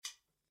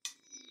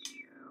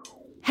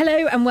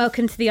Hello and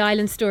welcome to the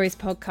Island Stories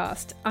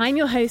podcast. I'm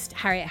your host,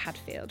 Harriet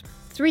Hadfield.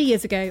 3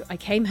 years ago, I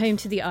came home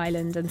to the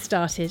island and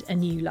started a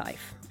new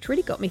life, which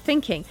really got me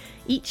thinking.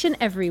 Each and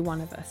every one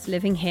of us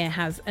living here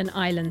has an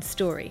island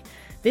story.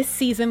 This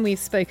season, we've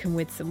spoken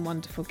with some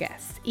wonderful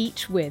guests,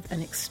 each with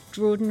an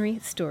extraordinary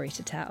story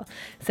to tell.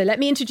 So let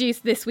me introduce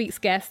this week's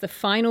guest, the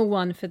final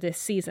one for this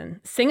season,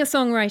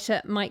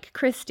 singer-songwriter Mike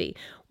Christie,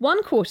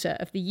 one quarter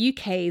of the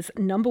UK's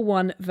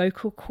 #1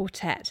 vocal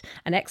quartet,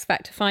 an X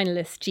Factor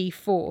finalist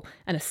G4,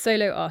 and a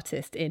solo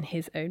artist in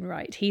his own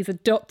right. He's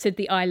adopted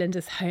the island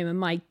as home, and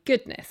my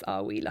goodness,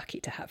 are we lucky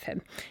to have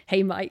him.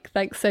 Hey, Mike,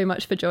 thanks so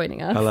much for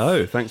joining us.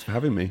 Hello, thanks for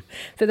having me.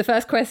 So the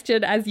first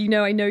question, as you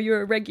know, I know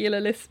you're a regular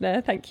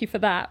listener. Thank you for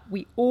that.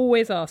 We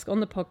always ask on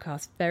the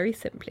podcast, very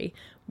simply,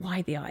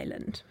 why the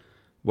island?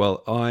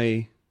 Well,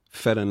 I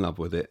fell in love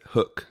with it,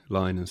 hook,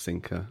 line and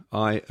sinker.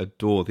 I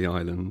adore the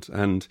island,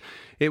 and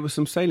it was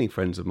some sailing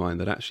friends of mine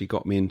that actually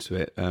got me into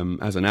it.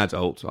 As an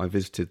adult, I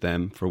visited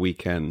them for a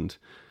weekend,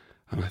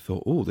 and I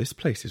thought, oh, this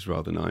place is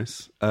rather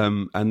nice.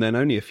 And then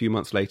only a few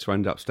months later, I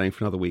ended up staying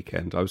for another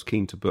weekend. I was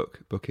keen to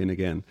book in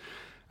again.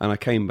 And I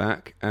came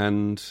back,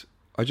 and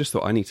I just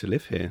thought, I need to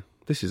live here.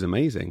 This is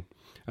amazing.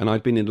 And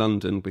I'd been in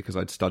London because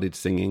I'd studied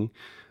singing,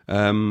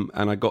 and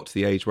I got to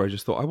the age where I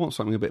just thought, I want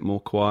something a bit more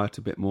quiet,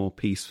 a bit more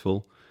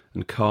peaceful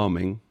and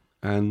calming,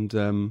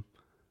 and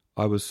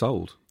I was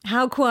sold.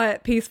 How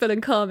quiet, peaceful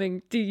and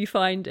calming do you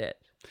find it?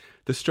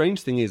 The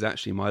strange thing is,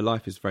 actually, my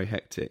life is very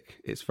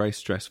hectic. It's very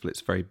stressful, it's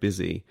very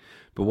busy.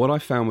 But what I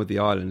found with the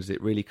island is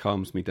it really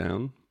calms me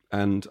down,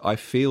 and I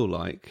feel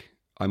like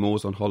I'm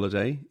always on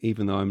holiday,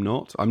 even though I'm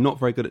not. I'm not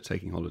very good at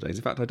taking holidays.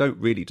 In fact, I don't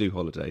really do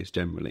holidays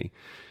generally,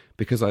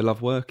 because I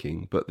love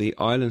working. But the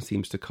island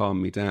seems to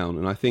calm me down,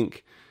 and I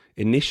think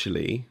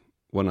initially,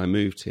 when I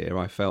moved here,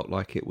 I felt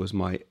like it was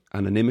my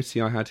anonymity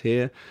I had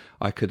here.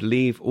 I could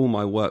leave all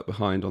my work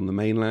behind on the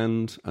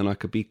mainland, and I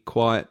could be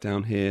quiet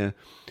down here.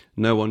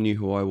 No one knew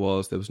who I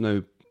was. There was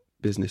no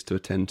business to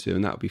attend to,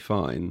 and that would be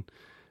fine.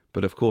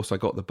 But of course, I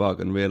got the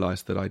bug and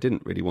realised that I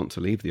didn't really want to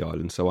leave the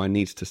island, so I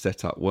needed to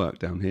set up work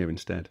down here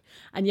instead.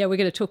 And yeah, we're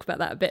going to talk about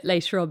that a bit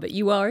later on, but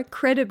you are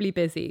incredibly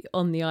busy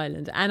on the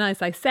island. And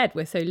as I said,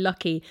 we're so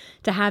lucky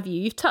to have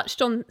you. You've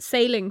touched on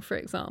sailing, for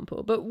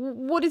example, but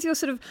what does your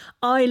sort of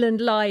island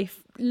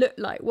life look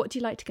like? What do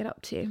you like to get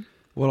up to?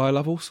 Well, I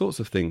love all sorts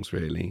of things,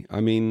 really.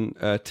 I mean,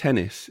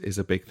 tennis is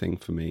a big thing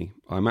for me.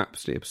 I'm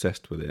absolutely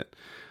obsessed with it.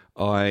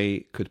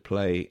 I could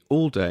play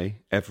all day,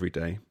 every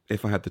day,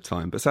 if I had the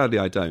time, but sadly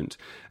I don't.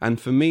 And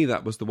for me,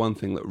 that was the one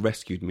thing that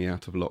rescued me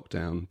out of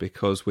lockdown,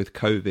 because with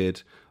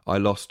COVID, I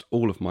lost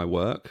all of my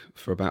work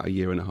for about a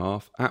year and a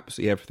half,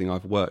 absolutely everything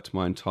I've worked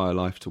my entire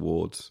life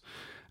towards,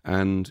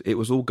 and it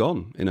was all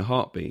gone in a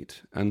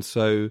heartbeat. And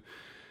so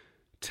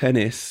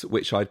tennis,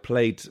 which I'd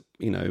played,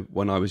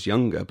 when I was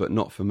younger, but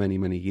not for many,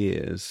 many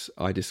years,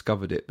 I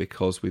discovered it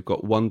because we've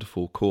got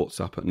wonderful courts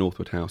up at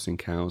Northwood House in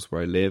Cowes,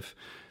 where I live.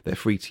 They're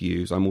free to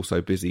use. I'm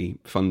also busy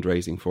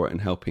fundraising for it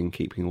and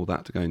keeping all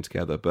that going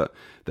together. But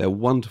they're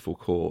wonderful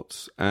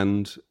courts,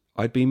 and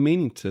I'd been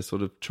meaning to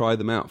sort of try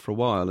them out for a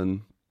while,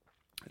 and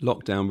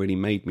lockdown really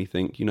made me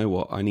think, you know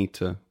what, I need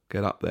to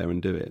get up there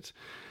and do it.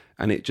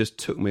 And it just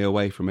took me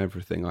away from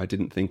everything. I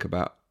didn't think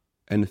about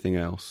anything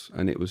else,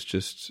 and it was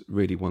just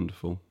really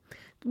wonderful.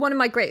 One of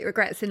my great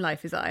regrets in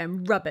life is that I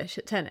am rubbish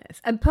at tennis,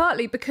 and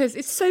partly because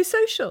it's so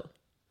social.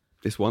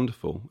 It's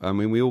wonderful. I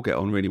mean, we all get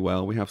on really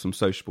well. We have some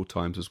sociable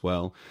times as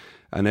well.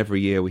 And every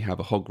year we have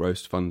a hog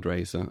roast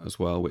fundraiser as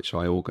well, which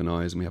I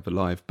organise. And we have a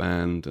live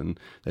band, and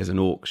there's an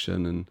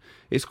auction, and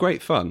it's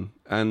great fun.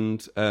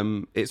 And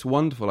it's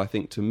wonderful, I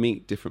think, to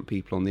meet different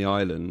people on the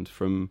island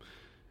from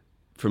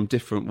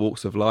different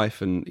walks of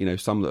life. And,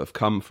 some that have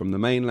come from the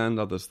mainland,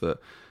 others that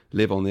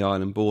live on the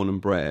island, born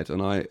and bred.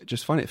 And I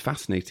just find it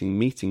fascinating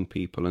meeting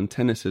people. And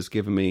tennis has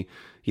given me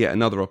yet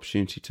another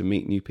opportunity to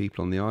meet new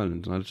people on the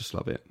island. And I just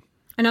love it.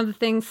 Another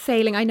thing,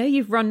 sailing. I know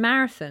you've run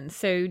marathons,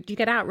 so do you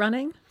get out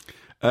running?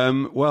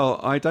 Well,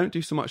 I don't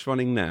do so much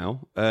running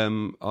now.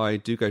 I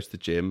do go to the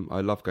gym.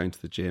 I love going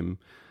to the gym,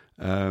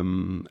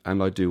 and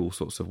I do all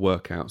sorts of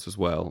workouts as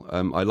well.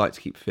 I like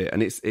to keep fit,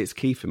 and it's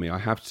key for me. I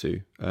have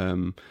to.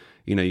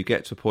 You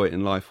get to a point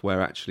in life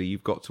where actually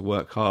you've got to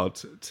work hard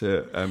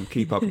to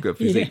keep up a good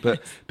physique. Yeah.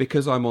 But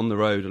because I'm on the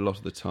road a lot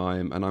of the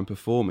time and I'm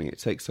performing, it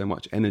takes so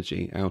much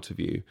energy out of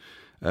you.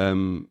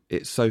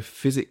 It's so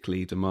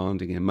physically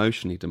demanding,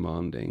 emotionally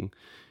demanding.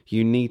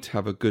 You need to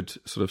have a good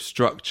sort of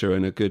structure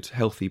and a good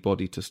healthy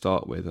body to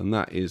start with, and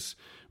that is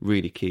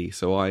really key.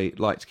 So I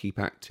like to keep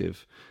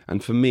active,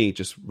 and for me,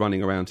 just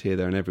running around here,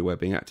 there and everywhere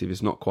being active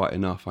is not quite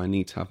enough. I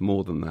need to have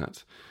more than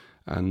that.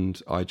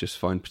 And I just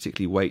find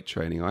particularly weight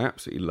training I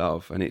absolutely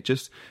love, and it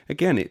just,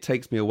 again, it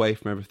takes me away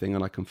from everything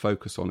and I can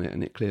focus on it,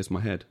 and it clears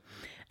my head.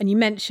 And you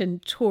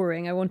mentioned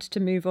touring. I wanted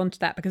to move on to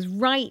that because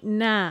right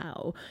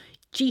now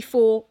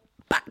G4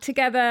 back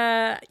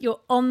together, you're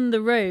on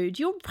the road,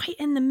 you're right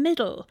in the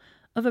middle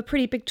of a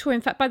pretty big tour. In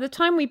fact, by the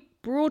time we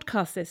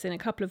broadcast this in a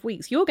couple of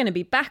weeks, you're going to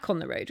be back on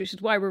the road, which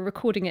is why we're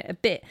recording it a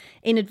bit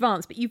in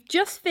advance. But you've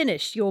just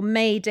finished your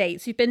May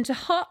dates. You've been to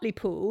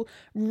Hartlepool,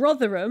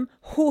 Rotherham,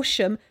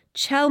 Horsham,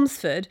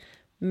 Chelmsford,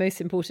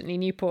 most importantly,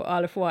 Newport,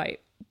 Isle of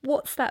Wight.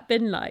 What's that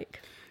been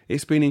like?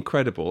 It's been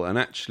incredible. And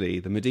actually,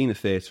 the Medina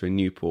Theatre in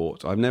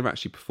Newport, I've never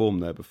actually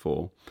performed there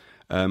before.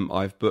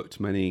 I've booked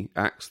many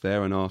acts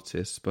there and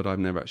artists, but I've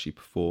never actually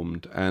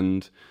performed.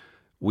 And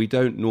we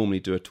don't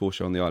normally do a tour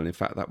show on the island. In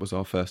fact, that was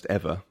our first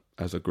ever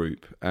as a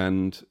group.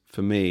 And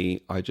for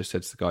me, I just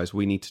said to the guys,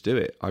 we need to do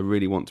it. I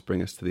really want to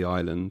bring us to the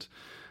island.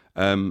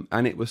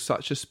 And it was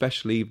such a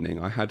special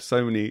evening. I had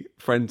so many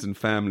friends and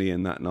family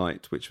in that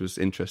night, which was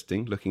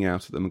interesting, looking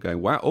out at them and going,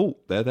 wow, oh,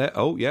 they're there.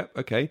 Oh, yep,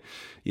 okay.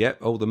 Yep,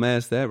 oh, the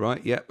mayor's there,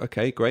 right? Yep,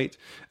 okay, great.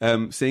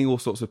 Seeing all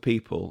sorts of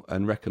people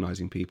and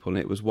recognising people. And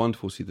it was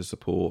wonderful to see the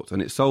support.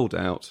 And it sold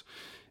out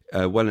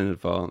well in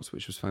advance,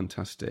 which was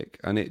fantastic.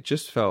 And it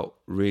just felt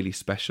really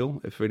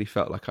special. It really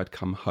felt like I'd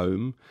come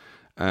home.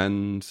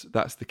 And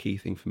that's the key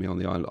thing for me on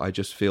the island. I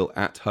just feel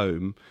at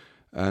home.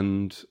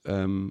 And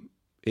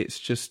it's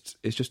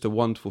just a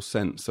wonderful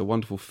sense, a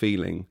wonderful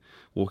feeling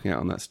walking out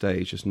on that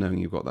stage, just knowing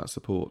you've got that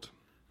support.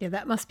 Yeah,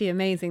 that must be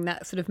amazing,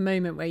 that sort of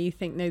moment where you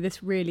think, no,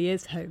 this really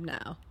is home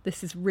now.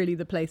 This is really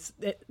the place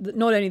that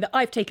not only that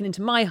I've taken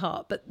into my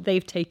heart, but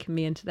they've taken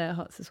me into their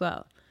hearts as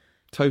well.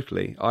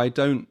 Totally. I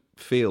don't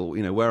feel,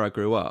 where I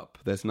grew up,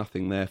 there's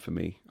nothing there for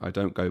me. I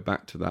don't go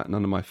back to that.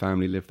 None of my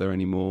family live there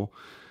anymore.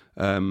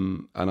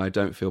 And I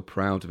don't feel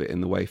proud of it in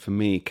the way, for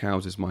me,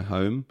 Cowes is my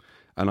home.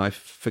 And I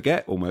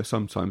forget almost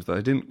sometimes that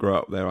I didn't grow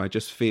up there. I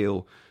just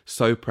feel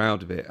so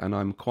proud of it. And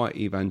I'm quite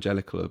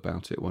evangelical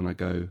about it when I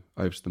go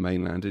over to the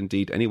mainland,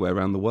 indeed anywhere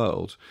around the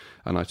world.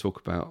 And I talk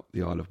about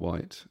the Isle of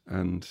Wight.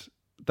 And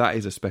that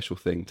is a special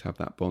thing, to have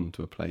that bond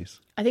to a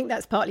place. I think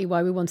that's partly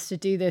why we wanted to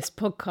do this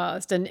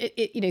podcast.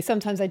 And,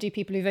 sometimes I do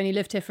people who've only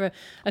lived here for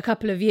a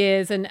couple of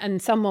years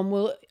and someone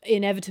will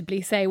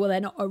inevitably say, well,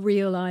 they're not a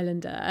real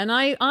islander. And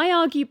I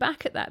argue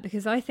back at that,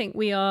 because I think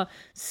we are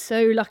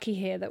so lucky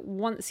here that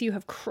once you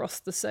have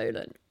crossed the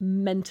Solent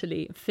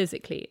mentally,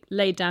 physically,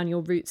 laid down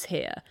your roots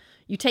here,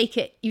 you take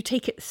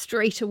it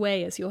straight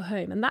away as your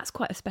home. And that's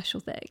quite a special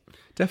thing.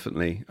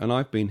 Definitely. And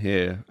I've been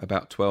here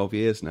about 12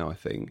 years now, I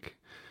think.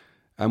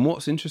 And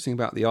what's interesting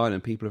about the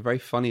island, people are very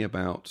funny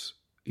about,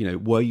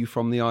 were you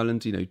from the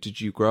island?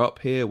 Did you grow up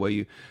here? Were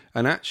you?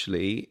 And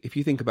actually, if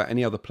you think about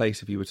any other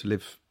place, if you were to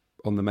live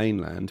on the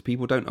mainland,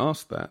 people don't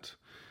ask that.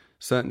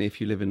 Certainly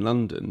if you live in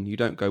London, you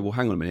don't go, well,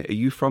 hang on a minute, are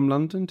you from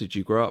London? Did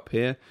you grow up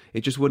here?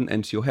 It just wouldn't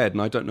enter your head.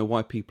 And I don't know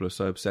why people are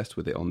so obsessed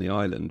with it on the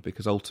island,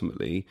 because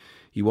ultimately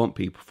you want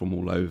people from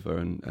all over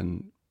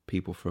and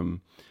people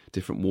from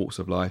different walks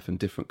of life and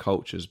different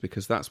cultures,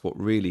 because that's what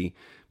really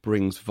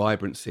brings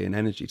vibrancy and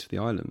energy to the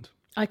island.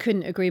 I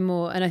couldn't agree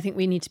more. And I think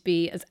we need to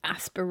be as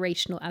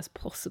aspirational as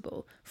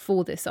possible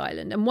for this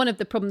island. And one of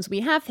the problems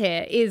we have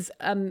here is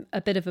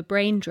a bit of a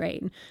brain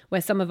drain, where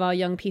some of our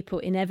young people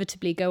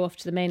inevitably go off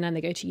to the mainland,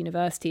 they go to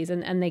universities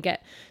and they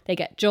get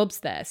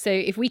jobs there. So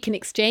if we can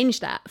exchange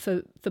that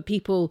for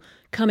people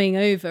coming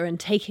over and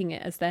taking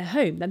it as their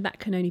home, then that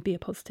can only be a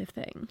positive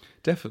thing.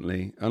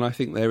 Definitely. And I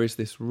think there is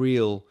this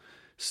real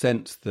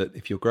sense that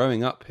if you're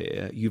growing up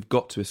here, you've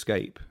got to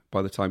escape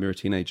by the time you're a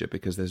teenager,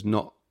 because there's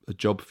not a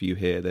job for you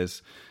here.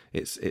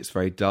 It's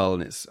very dull,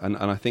 and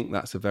I think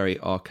that's a very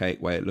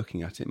archaic way of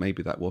looking at it.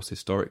 Maybe that was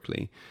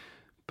historically,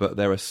 but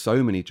there are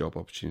so many job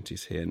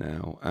opportunities here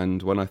now.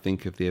 And when I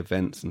think of the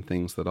events and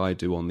things that I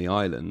do on the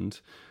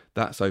island,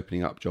 that's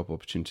opening up job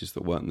opportunities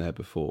that weren't there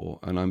before.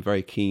 And I'm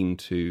very keen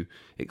to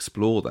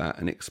explore that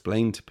and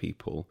explain to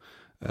people.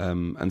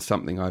 And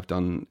something I've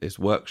done is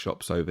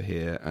workshops over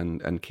here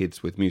and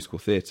kids with musical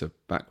theatre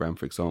background,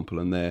 for example,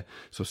 and they're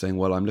sort of saying,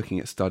 well, I'm looking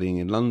at studying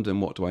in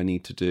London, what do I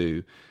need to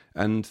do?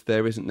 And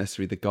there isn't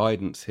necessarily the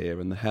guidance here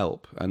and the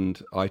help.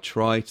 And I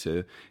try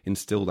to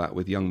instill that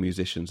with young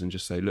musicians and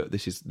just say, look,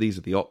 these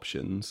are the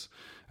options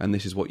and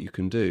this is what you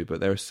can do. But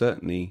there are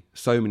certainly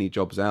so many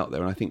jobs out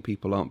there, and I think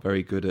people aren't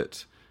very good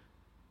at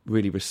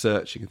really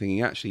researching and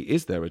thinking, actually,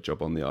 is there a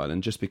job on the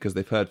island? Just because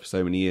they've heard for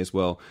so many years,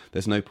 well,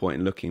 there's no point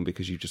in looking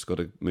because you've just got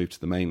to move to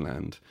the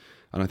mainland.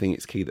 And I think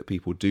it's key that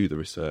people do the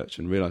research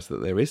and realise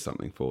that there is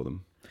something for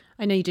them.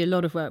 I know you do a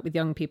lot of work with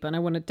young people, and I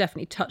want to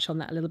definitely touch on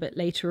that a little bit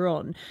later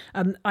on.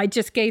 I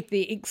just gave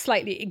the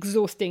slightly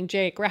exhausting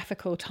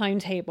geographical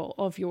timetable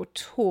of your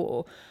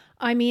tour.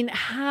 I mean,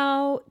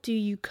 how do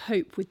you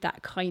cope with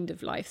that kind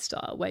of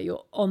lifestyle where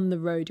you're on the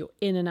road, you're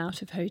in and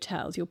out of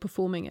hotels, you're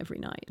performing every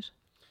night?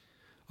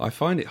 I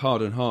find it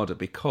harder and harder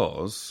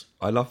because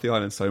I love the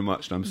island so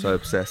much and I'm so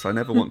obsessed. I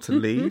never want to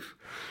leave.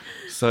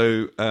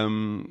 So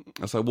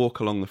as I walk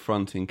along the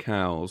front in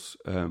Cowes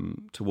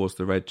towards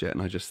the Red Jet,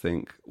 and I just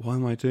think, why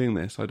am I doing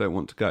this? I don't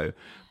want to go.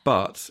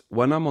 But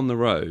when I'm on the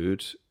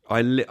road, I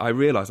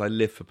realise I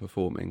live for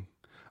performing.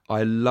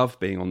 I love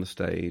being on the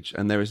stage,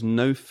 and there is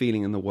no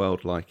feeling in the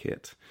world like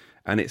it.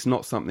 And it's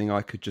not something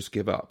I could just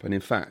give up. And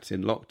in fact,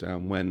 in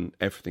lockdown, when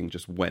everything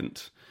just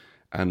went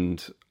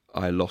and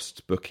I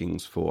lost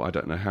bookings for I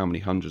don't know how many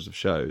hundreds of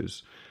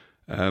shows,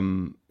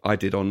 I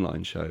did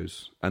online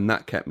shows, and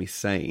that kept me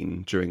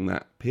sane during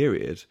that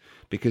period,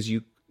 because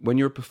when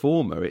you're a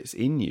performer, it's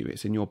in you,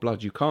 it's in your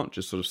blood. You can't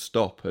just sort of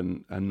stop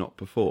and not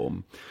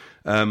perform.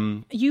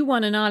 You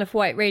won an Isle of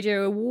Wight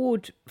Radio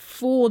Award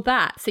for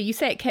that. So you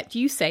say it kept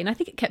you sane. I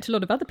think it kept a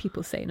lot of other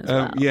people sane as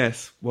well.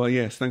 Yes. Well,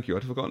 yes, thank you.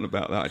 I'd forgotten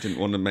about that. I didn't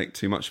want to make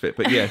too much of it.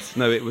 But yes,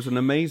 no, it was an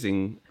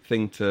amazing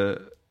thing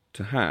to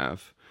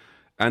have.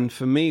 And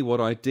for me,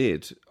 what I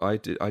did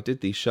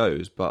these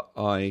shows, but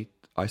I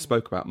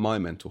spoke about my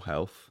mental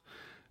health,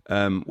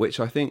 which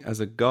I think as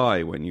a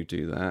guy, when you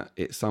do that,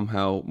 it's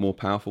somehow more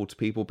powerful to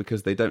people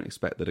because they don't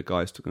expect that a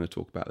guy's going to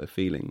talk about their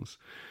feelings.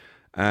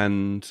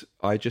 And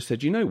I just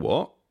said, you know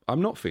what?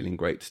 I'm not feeling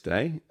great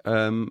today,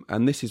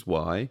 and this is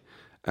why.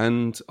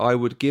 And I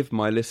would give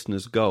my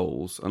listeners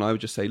goals, and I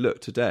would just say, look,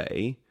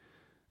 today,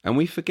 and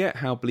we forget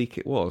how bleak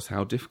it was,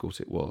 how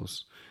difficult it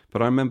was.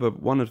 But I remember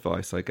one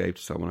advice I gave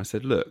to someone. I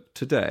said, look,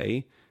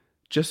 today,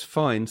 just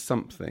find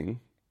something,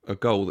 a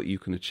goal that you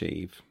can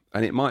achieve.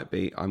 And it might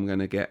be, I'm going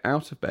to get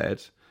out of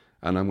bed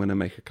and I'm going to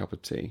make a cup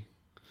of tea.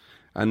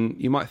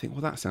 And you might think,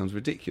 well, that sounds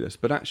ridiculous.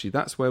 But actually,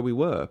 that's where we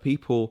were.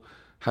 People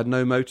had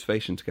no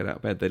motivation to get out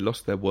of bed. They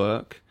lost their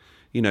work.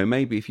 You know,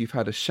 maybe if you've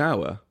had a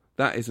shower,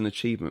 that is an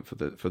achievement for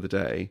the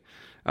day.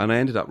 And I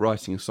ended up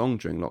writing a song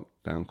during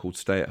lockdown called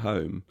Stay at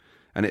Home.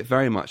 And it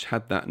very much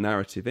had that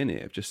narrative in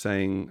it of just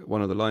saying,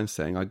 one of the lines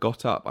saying, I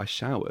got up, I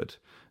showered,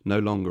 no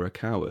longer a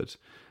coward.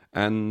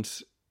 And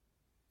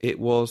it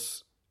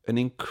was an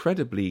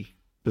incredibly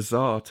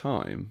bizarre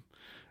time.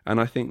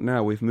 And I think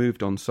now we've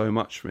moved on so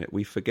much from it,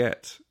 we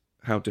forget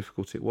how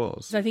difficult it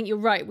was. So I think you're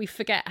right. We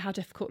forget how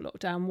difficult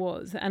lockdown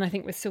was. And I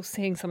think we're still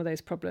seeing some of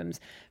those problems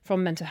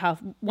from mental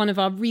health. One of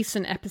our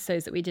recent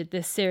episodes that we did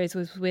this series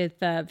was with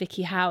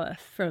Vicky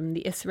Howarth from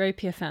the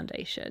Isseropia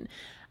Foundation.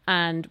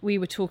 And we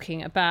were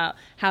talking about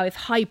how if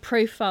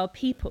high-profile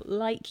people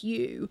like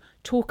you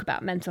talk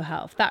about mental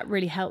health, that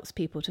really helps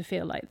people to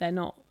feel like they're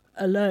not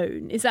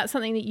alone. Is that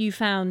something that you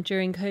found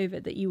during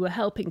COVID, that you were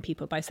helping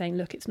people by saying,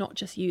 look, it's not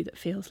just you that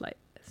feels like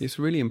this? It's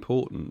really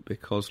important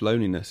because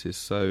loneliness is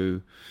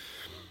so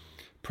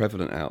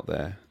prevalent out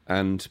there.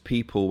 And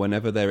people,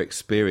 whenever they're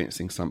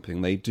experiencing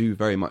something, they do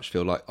very much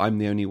feel like, I'm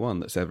the only one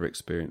that's ever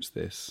experienced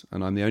this,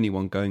 and I'm the only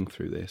one going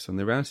through this. And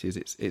the reality is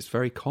it's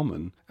very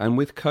common. And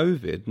with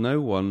COVID, no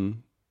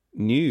one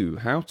knew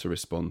how to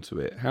respond to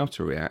it, how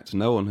to react.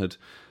 No one had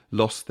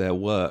lost their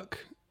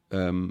work,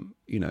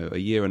 a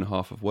year and a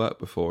half of work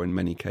before in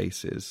many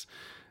cases.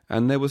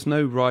 And there was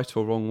no right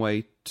or wrong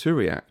way to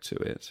react to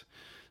it.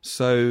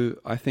 So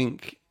I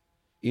think,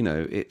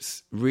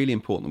 it's really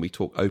important that we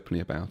talk openly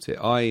about it.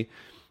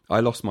 I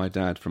lost my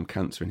dad from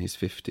cancer in his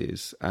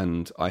 50s,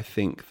 and I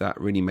think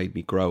that really made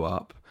me grow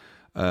up.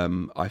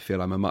 I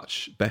feel I'm a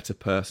much better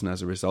person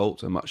as a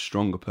result, a much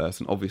stronger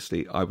person.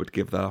 Obviously, I would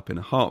give that up in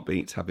a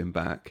heartbeat to have him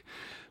back.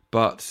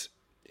 But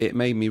it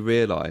made me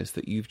realise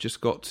that you've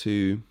just got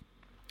to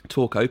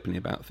talk openly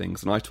about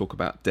things. And I talk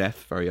about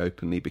death very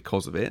openly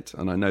because of it.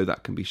 And I know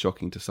that can be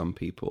shocking to some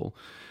people.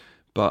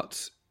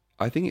 But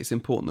I think it's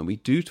important that we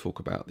do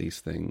talk about these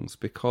things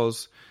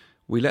because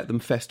we let them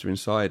fester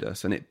inside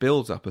us, and it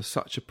builds up as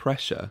such a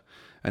pressure,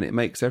 and it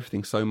makes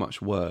everything so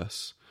much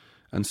worse.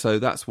 And so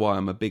that's why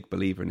I'm a big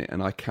believer in it,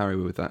 and I carry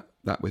with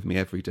that with me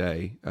every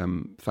day,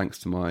 thanks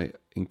to my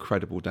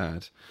incredible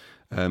dad,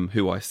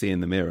 who I see in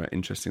the mirror,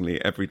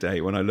 interestingly, every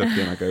day. When I look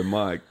in, I go,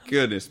 my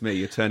goodness me,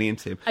 you're turning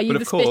into him. Are you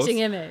the spitting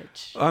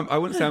image? I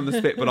wouldn't say I'm the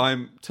spit, but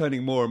I'm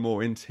turning more and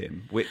more into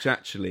him, which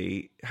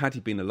actually, had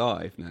he been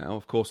alive now,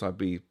 of course, I'd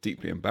be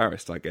deeply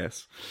embarrassed, I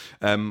guess.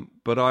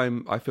 But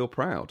I feel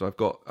proud. I've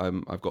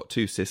got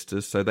two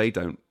sisters, so they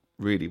don't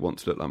really want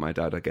to look like my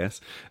dad, I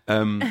guess.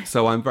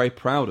 So I'm very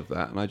proud of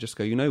that. And I just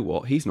go, you know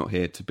what? He's not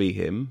here to be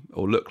him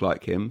or look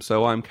like him.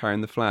 So I'm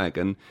carrying the flag.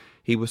 And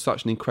he was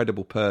such an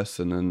incredible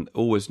person and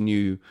always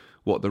knew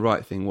what the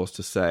right thing was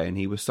to say. And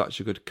he was such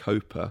a good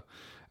coper.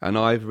 And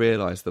I've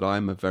realised that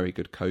I'm a very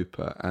good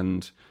coper.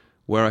 And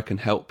where I can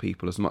help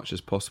people as much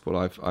as possible,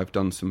 I've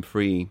done some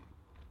free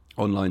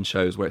online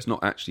shows where it's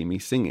not actually me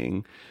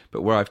singing,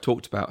 but where I've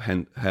talked about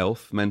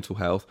health, mental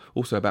health,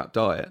 also about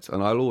diet.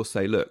 And I'll always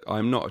say, look,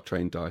 I'm not a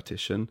trained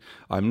dietitian,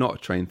 I'm not a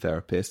trained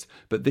therapist,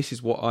 but this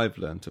is what I've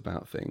learnt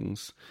about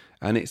things.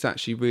 And it's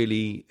actually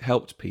really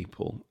helped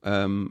people.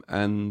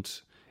 And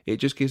it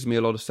just gives me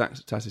a lot of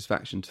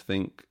satisfaction to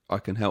think I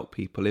can help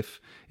people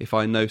if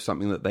I know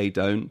something that they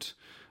don't.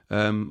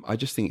 I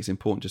just think it's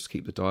important just to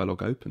keep the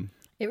dialogue open.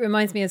 It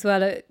reminds me as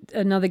well,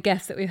 another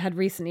guest that we've had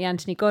recently,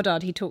 Anthony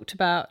Goddard, he talked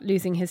about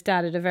losing his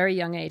dad at a very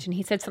young age, and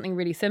he said something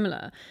really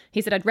similar.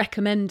 He said, I'd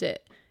recommend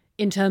it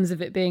in terms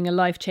of it being a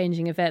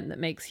life-changing event that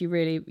makes you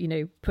really,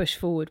 push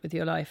forward with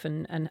your life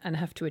and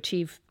have to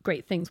achieve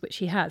great things, which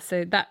he has.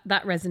 So that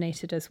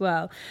resonated as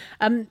well.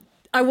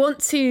 I want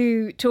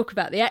to talk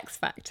about the X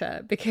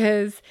Factor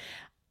because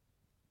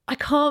I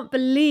can't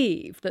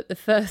believe that the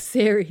first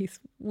series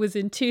was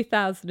in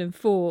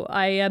 2004.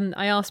 I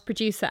asked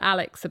producer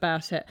Alex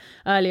about it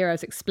earlier. I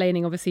was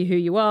explaining obviously who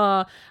you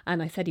are,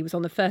 and I said he was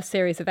on the first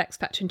series of X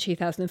Factor in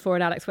 2004,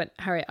 and Alex went,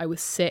 Harriet, I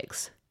was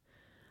 6.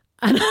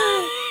 And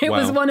it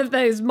was Wow. one of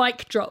those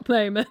mic drop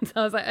moments.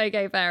 I was like,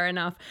 okay, fair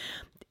enough.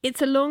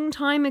 It's a long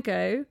time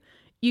ago.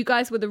 You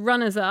guys were the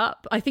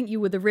runners-up. I think you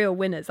were the real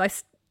winners. I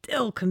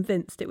still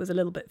convinced it was a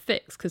little bit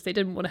fixed because they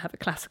didn't want to have a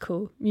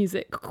classical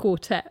music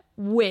quartet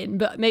win.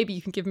 But maybe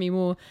you can give me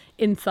more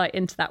insight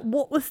into that.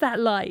 What was that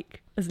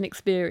like as an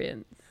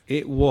experience?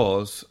 It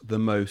was the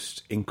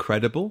most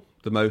incredible,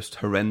 the most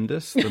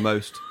horrendous, the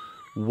most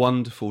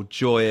wonderful,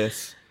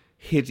 joyous,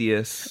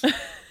 hideous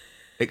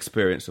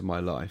experience of my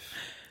life.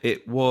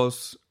 It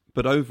was,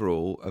 but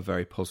overall, a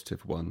very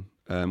positive one.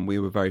 We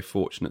were very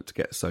fortunate to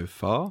get so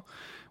far.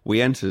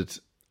 We entered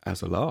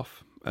as a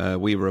laugh.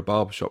 We were a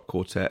barbershop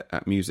quartet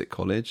at music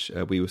college.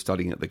 We were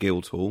studying at the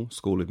Guildhall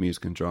School of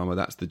Music and Drama.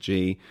 That's the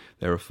G.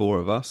 There are 4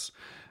 of us.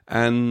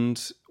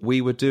 And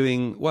we were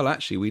doing, well,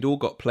 actually, we'd all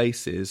got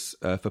places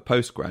for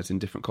postgrads in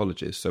different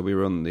colleges. So we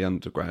were on the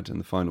undergrad in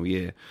the final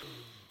year.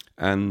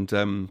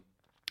 And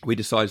we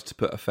decided to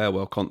put a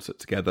farewell concert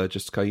together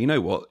just to go, you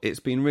know what, it's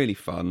been really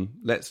fun.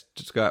 Let's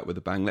just go out with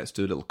a bang. Let's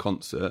do a little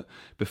concert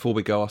before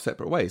we go our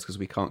separate ways because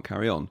we can't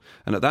carry on.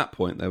 And at that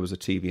point, there was a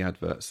TV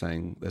advert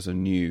saying there's a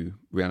new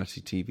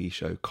reality TV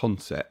show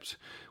concept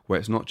where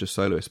it's not just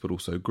soloists, but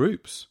also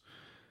groups.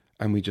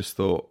 And we just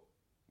thought,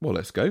 well,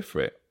 let's go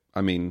for it. I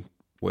mean,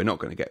 we're not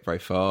going to get very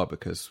far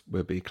because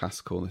we'll be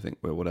classical and I think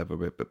we're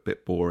a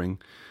bit boring.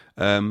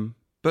 But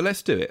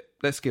let's do it.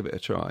 Let's give it a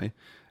try.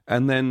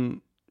 And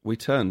then we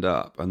turned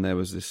up and there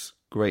was this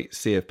great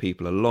sea of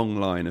people, a long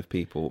line of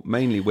people,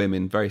 mainly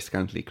women, very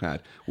scantily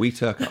clad. We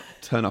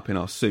turn up in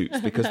our suits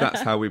because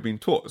that's how we've been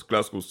taught as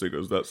classical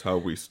singers. That's how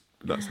we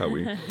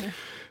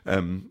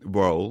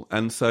roll.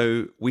 And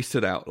so we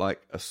stood out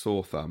like a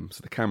sore thumb.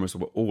 So the cameras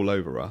were all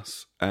over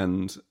us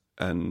and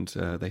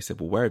they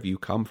said, well, where have you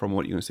come from?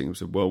 What are you going to sing? We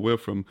said, well, we're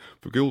from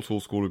the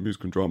Guildhall School of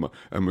Music and Drama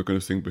and we're going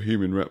to sing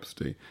Bohemian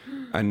Rhapsody.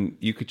 And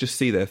you could just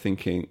see there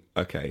thinking,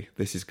 okay,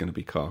 this is going to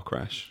be car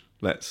crash.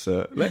 Let's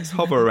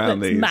hover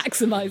around Let's these.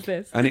 Maximise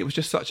this. And it was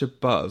just such a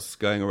buzz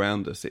going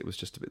around us. It was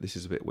just this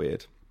is a bit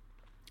weird.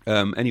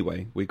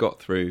 Anyway, we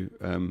got through.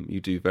 You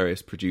do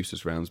various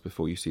producers rounds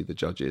before you see the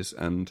judges.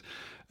 And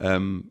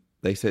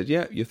they said,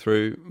 yeah, you're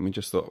through. And we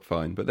just thought,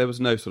 fine. But there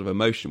was no sort of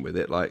emotion with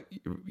it. Like,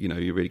 you know,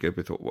 you really go,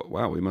 we thought,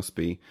 wow, we must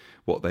be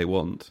what they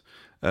want.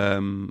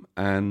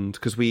 And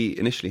because we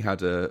initially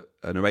had an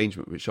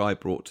arrangement which I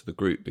brought to the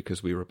group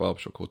because we were a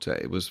barbershop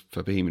quartet. It was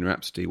for Bohemian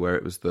Rhapsody where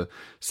it was the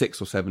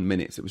 6 or 7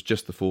 minutes. It was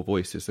just the 4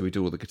 voices. So we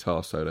do all the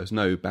guitar solos,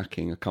 no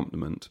backing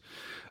accompaniment.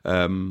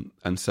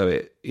 And so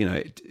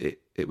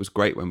it was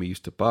great when we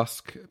used to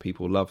busk.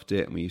 People loved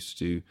it. And we used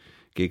to do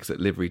gigs at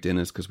livery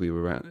dinners because we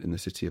were out in the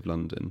city of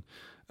London.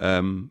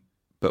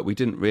 But we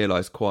didn't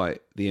realise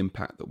quite the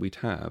impact that we'd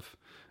have.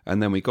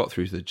 And then we got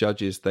through to the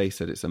judges. They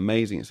said it's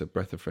amazing. It's a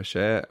breath of fresh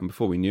air. And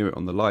before we knew it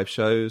on the live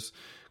shows,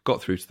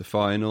 got through to the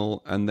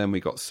final. And then we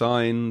got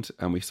signed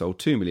and we sold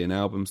 2 million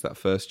albums that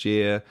first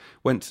year,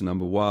 went to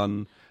number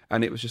 1.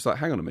 And it was just like,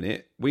 hang on a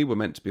minute. We were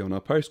meant to be on our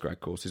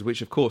postgrad courses,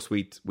 which of course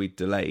we'd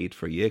delayed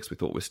for a year because we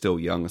thought we're still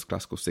young as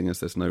classical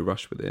singers. There's no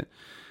rush with it.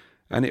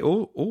 And it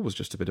all was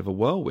just a bit of a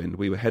whirlwind.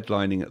 We were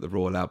headlining at the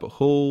Royal Albert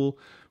Hall.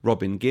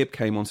 Robin Gibb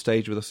came on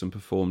stage with us and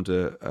performed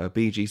a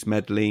Bee Gees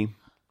medley.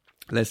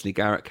 Leslie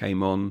Garrett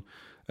came on,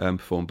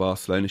 performed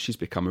Barcelona. She's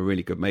become a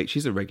really good mate.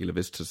 She's a regular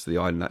visitor to the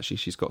island, actually.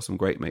 She's got some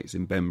great mates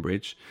in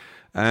Bembridge.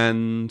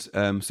 And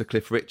Sir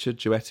Cliff Richard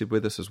duetted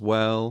with us as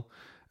well.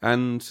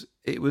 And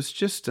it was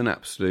just an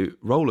absolute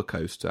roller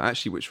coaster,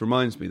 actually, which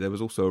reminds me, there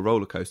was also a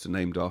roller coaster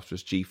named after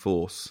us,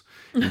 G-Force,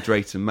 in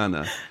Drayton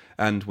Manor.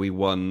 And we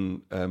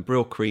won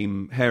Brill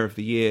Cream Hair of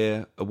the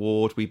Year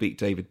award. We beat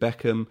David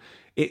Beckham.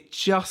 It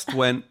just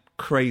went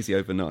crazy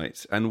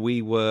overnight. And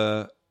we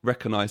were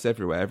recognised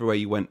everywhere. Everywhere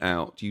you went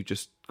out, you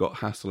just got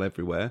hassle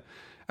everywhere.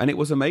 And it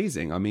was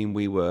amazing. I mean,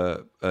 we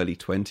were early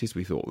 20s.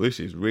 We thought, this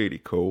is really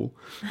cool.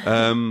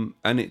 And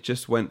it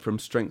just went from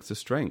strength to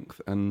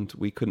strength. And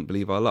we couldn't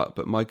believe our luck.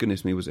 But my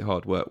goodness me, was it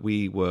hard work.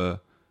 We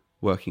were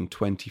working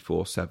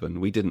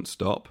 24/7. We didn't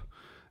stop.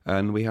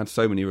 And we had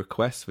so many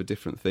requests for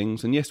different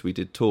things. And yes, we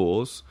did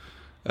tours.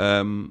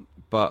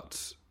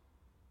 But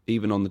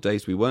even on the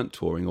days we weren't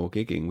touring or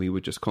gigging, we were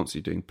just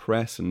constantly doing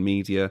press and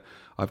media.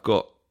 I've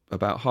got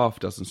about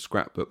 6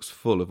 scrapbooks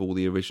full of all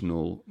the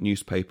original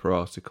newspaper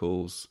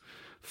articles,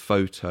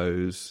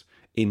 photos,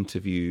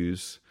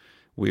 interviews.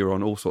 We were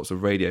on all sorts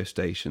of radio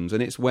stations.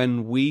 And it's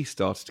when we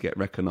started to get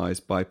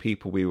recognised by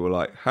people, we were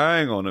like,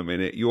 hang on a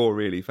minute, you're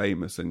really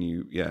famous. And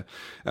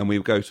and we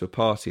would go to a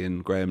party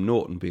and Graham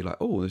Norton be like,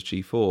 oh, there's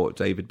G4,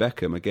 David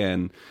Beckham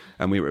again.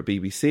 And we were at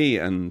BBC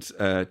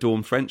and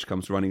Dawn French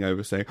comes running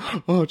over saying,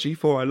 oh,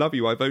 G4, I love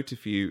you. I voted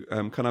for you.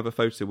 Can I have a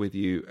photo with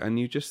you? And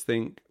you just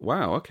think,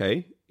 wow,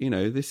 okay. You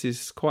know, this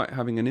is quite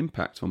having an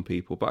impact on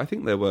people. But I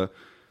think there were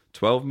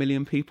 12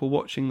 million people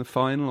watching the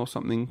final or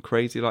something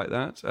crazy like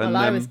that. And,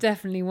 well, I was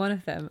definitely one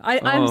of them.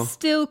 I'm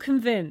still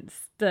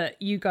convinced that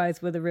you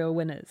guys were the real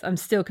winners. I'm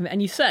still convinced.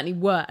 And you certainly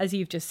were, as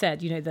you've just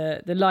said, you know,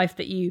 the life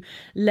that you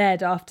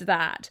led after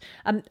that.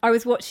 I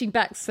was watching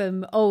back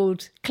some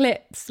old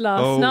clips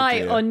last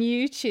night on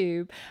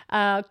YouTube.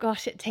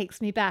 Gosh, it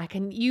takes me back.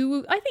 And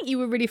I think you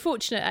were really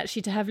fortunate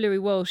actually to have Louis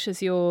Walsh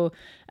as your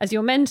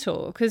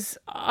mentor, because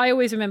I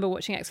always remember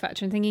watching X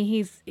Factor and thinking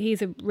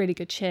he's a really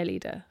good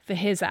cheerleader for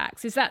his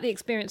acts. Is that the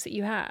experience that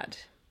you had?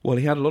 Well,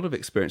 he had a lot of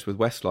experience with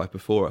Westlife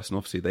before us, and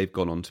obviously they've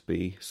gone on to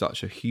be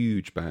such a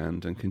huge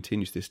band and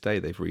continue to this day.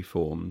 They've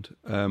reformed.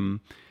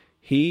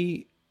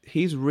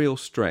 His real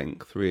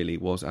strength really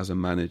was as a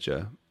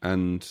manager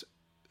and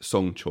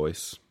song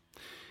choice,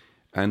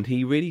 and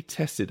he really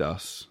tested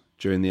us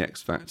during the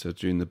X Factor,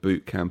 during the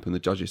boot camp and the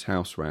judges'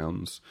 house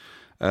rounds,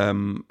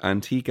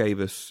 and he gave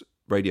us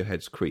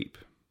Radiohead's Creep.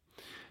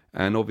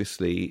 And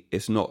obviously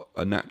it's not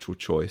a natural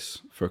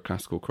choice for a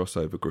classical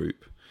crossover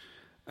group,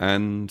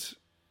 and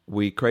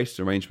we created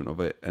an arrangement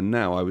of it, and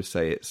now I would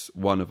say it's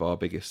one of our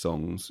biggest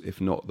songs, if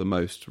not the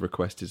most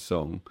requested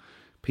song.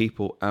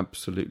 People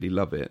absolutely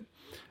love it,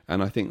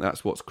 and I think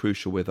that's what's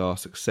crucial with our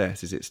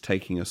success, is it's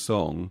taking a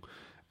song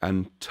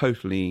and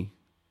totally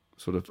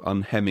sort of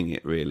unhemming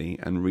it really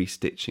and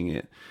restitching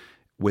it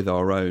with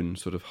our own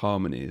sort of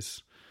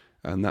harmonies,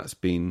 and that's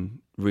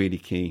been really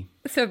key.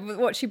 So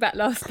watching back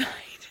last night,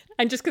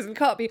 and just because we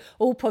can't be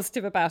all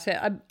positive about it,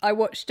 I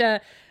watched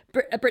a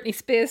Britney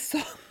Spears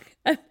song.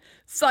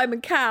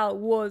 Simon Cowell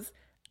was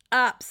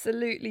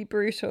absolutely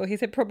brutal. He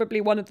said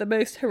probably one of the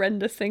most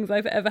horrendous things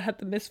I've ever had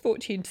the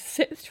misfortune to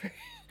sit through.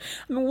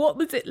 I mean, what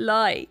was it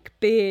like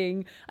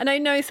being... And I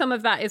know some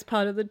of that is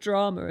part of the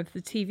drama of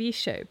the TV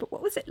show, but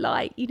what was it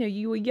like? You know,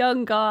 you were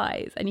young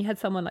guys and you had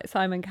someone like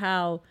Simon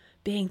Cowell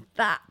being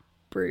that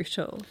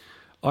brutal.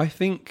 I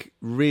think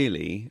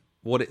really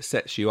what it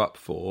sets you up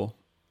for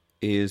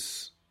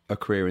is a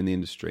career in the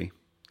industry.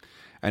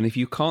 And if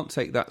you can't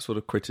take that sort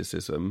of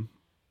criticism,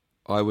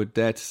 I would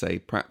dare to say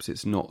perhaps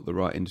it's not the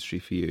right industry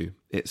for you.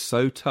 It's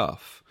so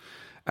tough.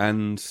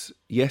 And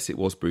yes, it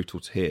was brutal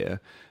to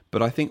hear,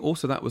 but I think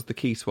also that was the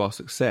key to our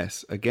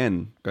success.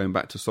 Again, going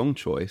back to song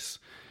choice,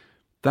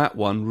 that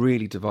one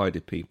really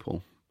divided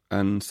people,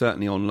 and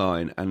certainly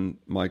online. And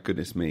my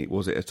goodness me,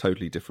 was it a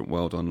totally different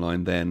world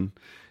online then?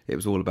 It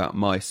was all about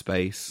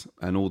MySpace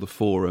and all the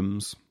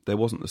forums. There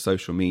wasn't the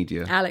social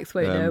media. Alex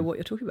won't know what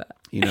you're talking about.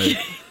 You know,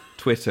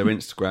 Twitter,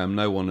 Instagram,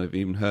 no one had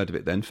even heard of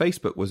it then.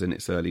 Facebook was in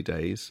its early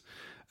days.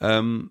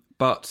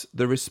 But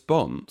the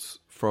response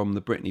from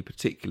the Britney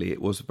particularly,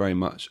 it was very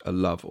much a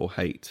love or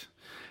hate.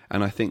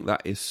 And I think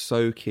that is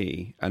so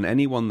key. And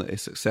anyone that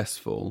is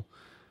successful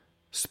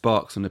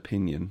sparks an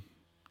opinion.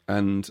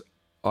 And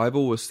I've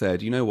always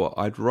said, you know what,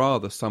 I'd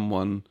rather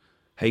someone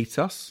hate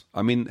us.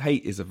 I mean,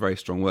 hate is a very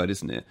strong word,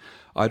 isn't it?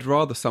 I'd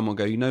rather someone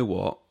go, you know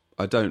what,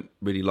 I don't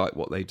really like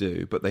what they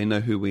do, but they know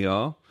who we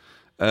are.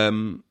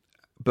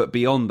 But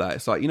beyond that,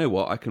 it's like, you know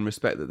what, I can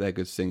respect that they're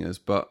good singers,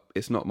 but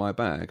it's not my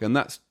bag. And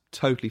that's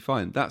totally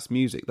fine. That's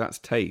music, that's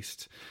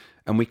taste.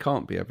 And we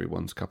can't be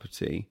everyone's cup of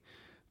tea.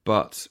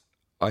 But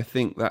I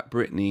think that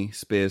Britney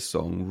Spears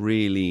song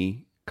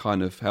really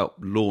kind of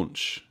helped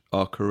launch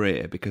our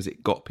career because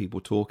it got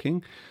people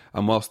talking.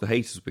 And whilst the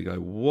haters would go,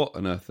 what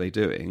on earth are they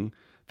doing?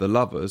 The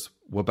lovers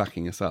were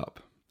backing us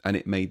up. And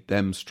it made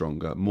them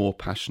stronger, more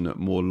passionate,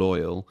 more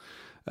loyal.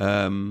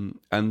 And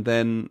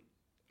then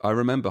I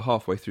remember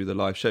halfway through the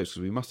live shows,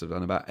 because we must have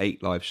done about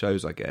 8 live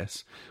shows, I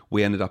guess,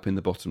 we ended up in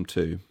the bottom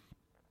 2.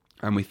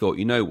 And we thought,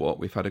 you know what,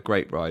 we've had a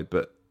great ride,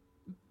 but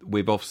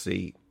we've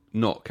obviously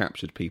not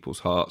captured people's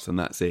hearts, and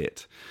that's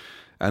it.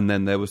 And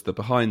then there was the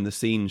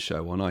behind-the-scenes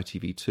show on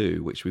ITV2,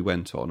 which we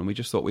went on, and we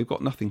just thought, we've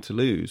got nothing to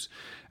lose.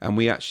 And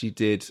we actually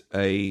did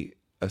a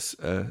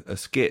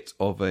skit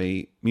of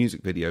a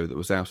music video that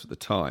was out at the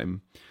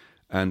time,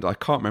 and I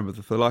can't remember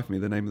for the life of me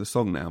the name of the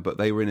song now, but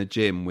they were in a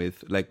gym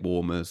with leg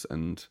warmers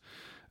and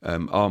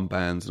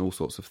armbands and all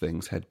sorts of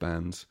things,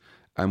 headbands,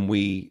 and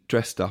we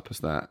dressed up as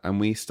that, and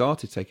we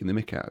started taking the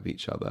mick out of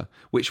each other,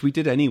 which we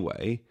did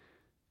anyway,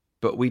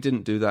 but we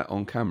didn't do that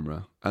on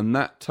camera. And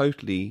that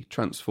totally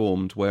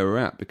transformed where we're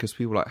at, because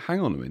people were like, hang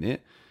on a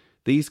minute,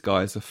 these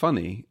guys are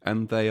funny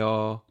and they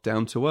are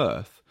down to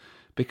earth.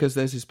 Because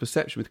there's this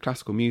perception with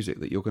classical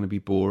music that you're going to be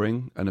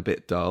boring and a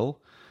bit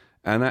dull.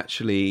 And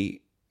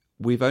actually,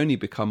 we've only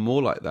become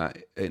more like that.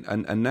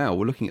 And now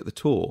we're looking at the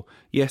tour.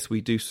 Yes,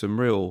 we do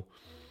some real,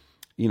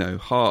 you know,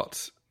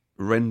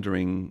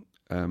 heart-rendering,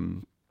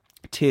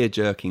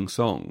 tear-jerking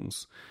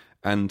songs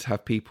and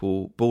have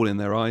people bawling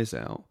their eyes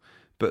out.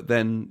 But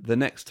then the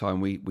next time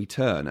we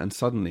turn and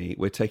suddenly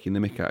we're taking the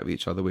mick out of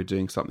each other, we're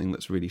doing something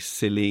that's really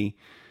silly.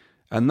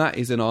 And that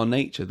is in our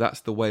nature.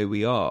 That's the way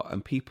we are.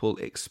 And people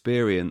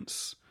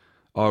experience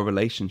our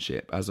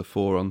relationship as a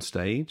 4 on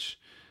stage.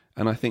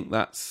 And I think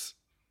that's...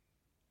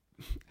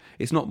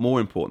 It's not more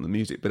important than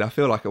music, but I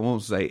feel like I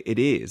want to say it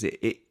is.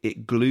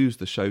 It glues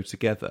the show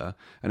together.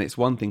 And it's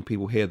one thing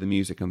people hear the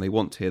music and they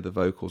want to hear the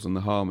vocals and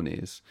the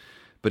harmonies.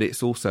 but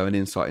it's also an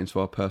insight into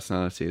our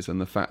personalities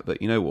and the fact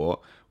that, you know what,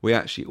 we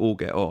actually all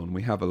get on,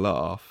 we have a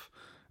laugh,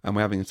 and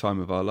we're having a time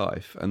of our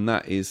life. And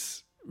that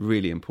is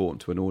really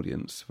important to an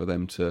audience, for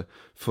them to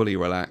fully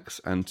relax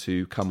and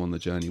to come on the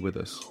journey with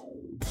us.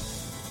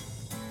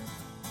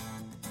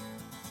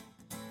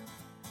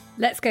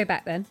 Let's go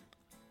back then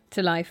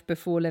to life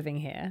before living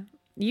here.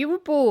 You were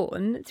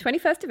born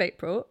 21st of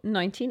April,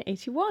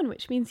 1981,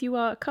 which means you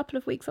are a couple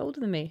of weeks older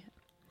than me.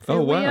 So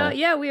wow.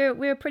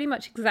 We're pretty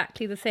much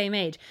exactly the same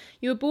age.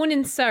 You were born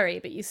in Surrey,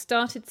 but you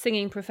started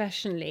singing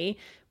professionally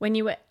when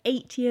you were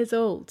 8 years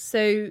old.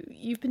 So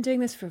you've been doing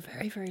this for a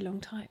very, very long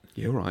time.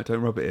 You're right,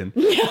 don't rub it in.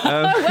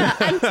 Well,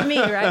 and to me,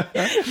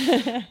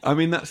 right? I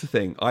mean, that's the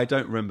thing. I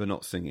don't remember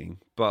not singing,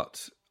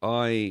 but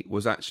I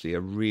was actually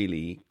a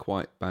really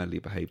quite badly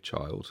behaved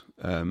child,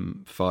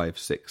 5,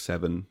 6,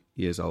 7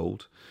 years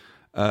old.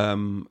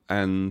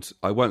 And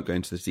I won't go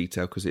into the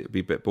detail because it would be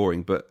a bit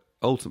boring, but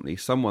ultimately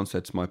someone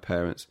said to my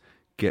parents,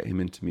 get him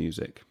into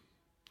music.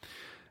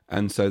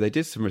 And so they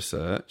did some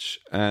research,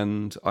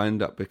 and I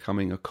ended up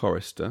becoming a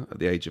chorister at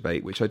the age of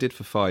 8, which I did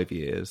for 5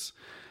 years.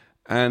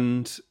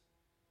 And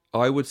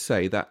I would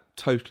say that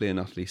totally and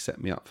utterly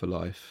set me up for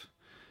life,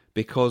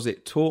 because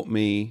it taught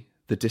me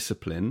the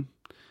discipline.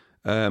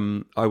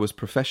 I was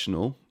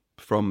professional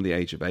from the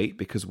age of 8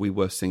 because we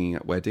were singing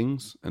at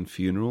weddings and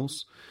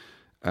funerals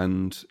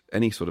and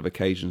any sort of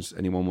occasions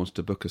anyone wants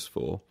to book us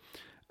for.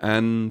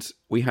 And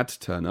we had to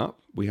turn up,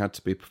 we had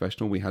to be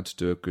professional, we had to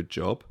do a good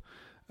job.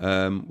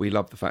 We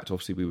loved the fact,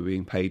 obviously, we were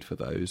being paid for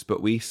those,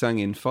 but we sang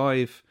in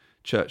 5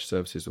 church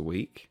services a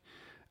week,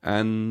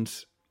 and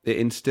it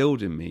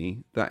instilled in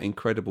me that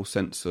incredible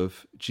sense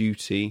of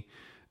duty.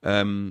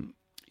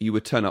 You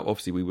would turn up,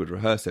 obviously we would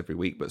rehearse every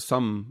week, but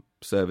some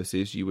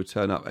services you would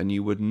turn up and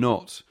you would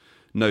not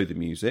know the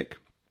music.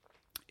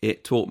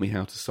 It taught me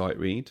how to sight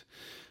read.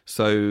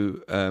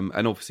 So,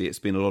 and obviously it's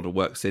been a lot of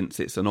work since.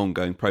 It's an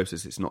ongoing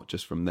process. It's not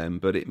just from them,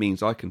 but it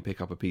means I can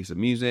pick up a piece of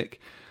music,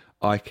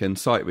 I can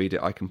sight read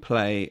it, I can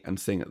play and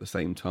sing at the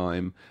same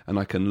time, and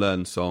I can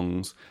learn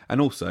songs. And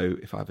also,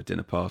 if I have a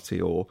dinner party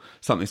or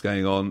something's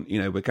going on,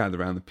 you know, we gather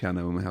around the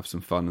piano and we have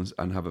some fun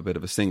and have a bit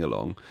of a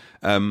sing-along.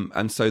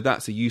 And so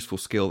that's a useful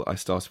skill that I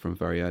started from a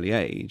very early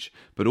age.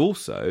 But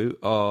also,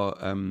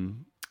 our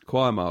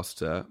choir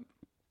master,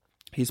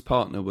 his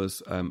partner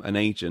was an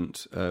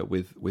agent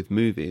with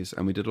movies,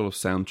 and we did a lot of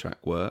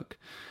soundtrack work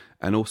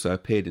and also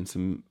appeared in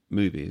some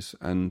movies.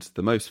 And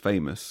the most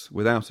famous,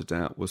 without a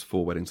doubt, was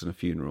 4 Weddings and a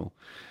Funeral.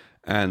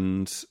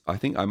 And I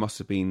think I must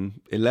have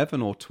been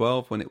 11 or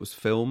 12 when it was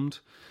filmed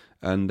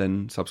and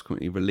then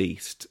subsequently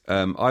released.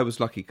 I was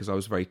lucky because I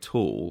was very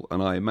tall,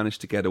 and I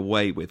managed to get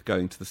away with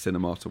going to the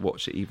cinema to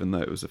watch it, even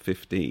though it was a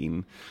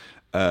 15.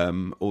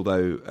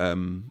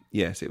 Although,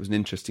 yes, it was an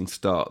interesting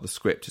start. The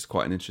script is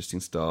quite an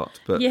interesting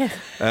start, but, yeah.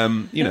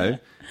 You know,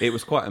 it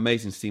was quite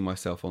amazing to see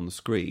myself on the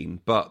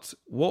screen. But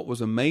what was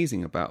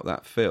amazing about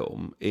that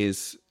film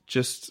is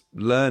just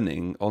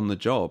learning on the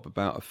job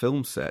about a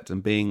film set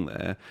and being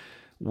there.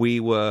 We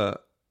were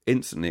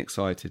instantly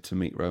excited to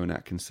meet Rowan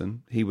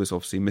Atkinson. He was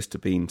obviously Mr.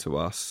 Bean to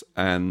us,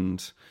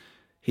 and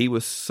he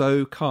was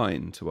so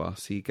kind to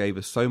us. He gave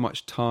us so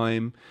much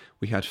time.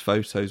 We had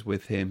photos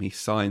with him. He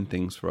signed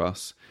things for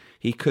us.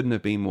 He couldn't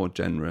have been more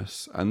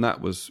generous, and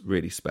that was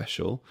really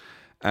special.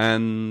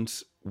 And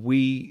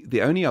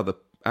the only other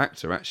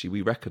actor actually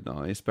we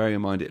recognised, bearing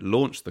in mind it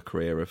launched the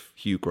career of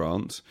Hugh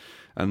Grant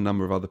and a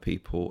number of other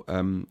people,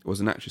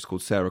 was an actress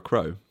called Sarah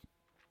Crowe.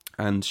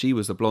 And she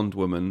was a blonde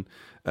woman,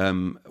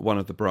 one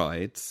of the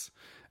brides.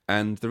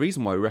 And the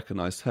reason why we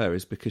recognised her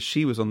is because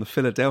she was on the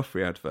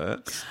Philadelphia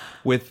adverts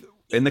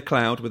in the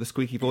cloud with the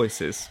squeaky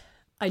voices.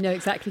 I know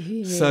exactly who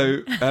you mean.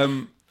 So,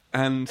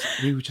 and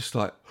we were just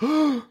like,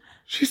 oh,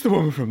 she's the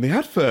woman from the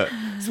advert.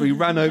 So we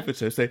ran over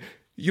to her, say,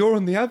 you're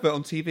on the advert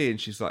on TV.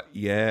 And she's like,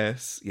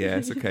 yes,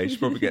 okay. She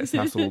probably gets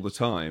hassled all the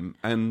time.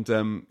 And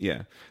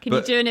yeah. Can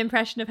you do an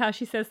impression of how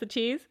she says the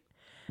cheese?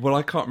 Well,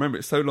 I can't remember.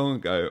 It's so long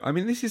ago. I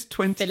mean, this is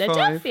 25.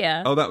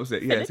 Philadelphia. Oh, that was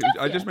it. Yes,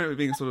 I just remember it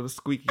being sort of a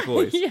squeaky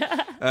voice.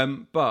 Yeah.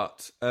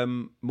 But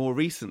more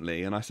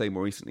recently, and I say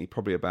more recently,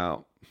 probably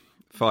about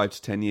 5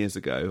 to 10 years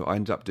ago, I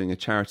ended up doing a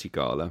charity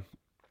gala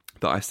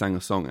that I sang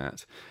a song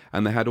at,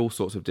 and they had all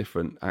sorts of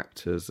different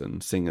actors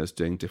and singers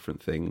doing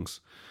different things,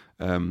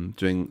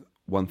 doing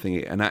one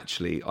thing. And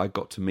actually, I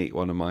got to meet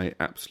one of my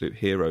absolute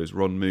heroes,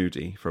 Ron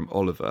Moody from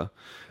Oliver.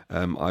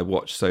 I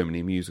watched so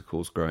many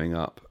musicals growing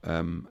up,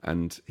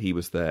 and he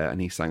was there, and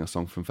he sang a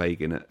song from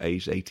Fagin at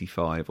age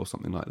 85 or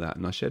something like that,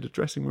 and I shared a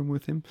dressing room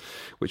with him,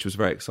 which was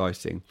very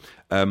exciting.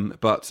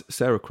 But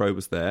Sarah Crowe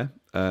was there,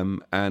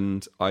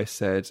 and I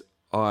said,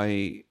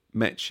 I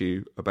met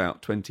you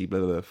about 20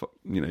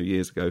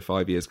 years ago,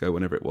 5 years ago,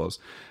 whenever it was,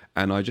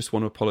 and I just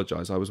want to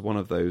apologise. I was one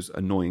of those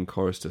annoying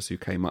choristers who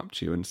came up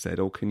to you and said,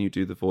 oh, can you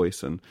do the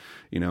voice? And,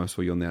 I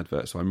saw you on the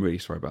advert, so I'm really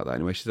sorry about that.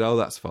 Anyway, she said, oh,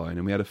 that's fine.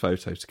 And we had a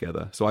photo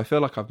together. So I feel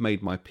like I've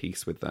made my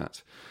peace with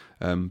that.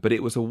 But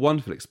it was a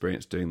wonderful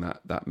experience doing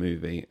that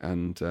movie.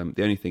 And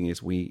the only thing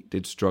is we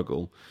did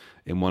struggle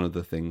in one of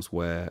the things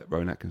where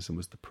Rowan Atkinson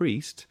was the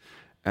priest,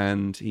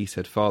 And he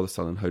said, Father,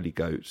 Son and Holy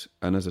Goat.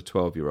 And as a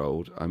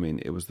 12-year-old, I mean,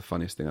 it was the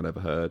funniest thing I'd ever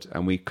heard.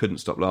 And we couldn't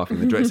stop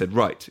laughing. The director said,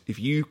 right, if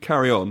you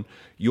carry on,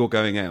 you're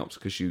going out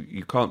because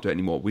you can't do it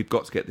anymore. We've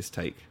got to get this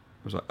take.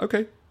 I was like,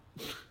 okay.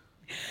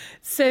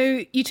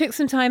 So you took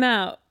some time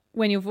out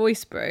when your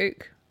voice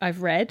broke,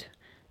 I've read.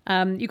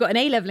 You got an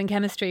A-level in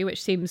chemistry,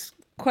 which seems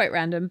quite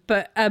random.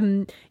 But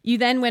you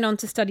then went on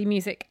to study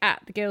music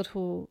at the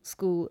Guildhall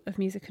School of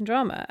Music and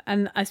Drama.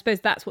 And I suppose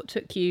that's what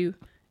took you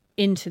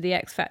into the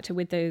X Factor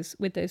with those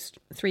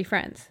three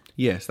friends.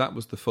 Yes, that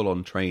was the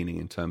full-on training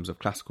in terms of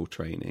classical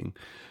training.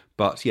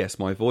 But yes,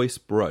 my voice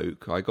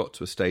broke. I got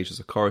to a stage as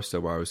a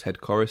chorister where I was head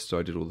chorister.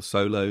 I did all the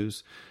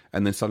solos,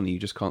 and then suddenly you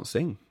just can't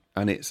sing.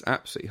 And it's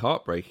absolutely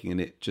heartbreaking,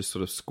 and it just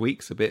sort of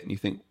squeaks a bit, and you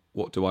think,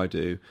 what do I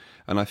do?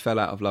 And I fell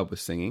out of love with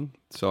singing,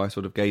 so I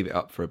sort of gave it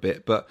up for a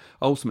bit. But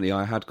ultimately,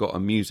 I had got a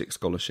music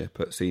scholarship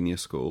at senior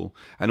school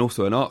and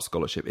also an art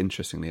scholarship,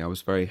 interestingly. I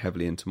was very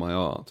heavily into my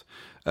art.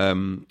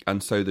 And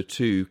so the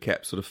two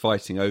kept sort of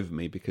fighting over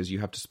me because you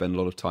have to spend a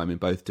lot of time in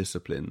both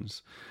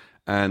disciplines.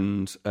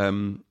 And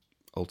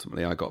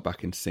ultimately, I got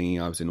back into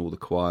singing. I was in all the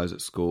choirs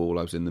at school.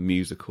 I was in the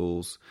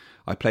musicals.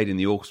 I played in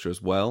the orchestra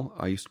as well.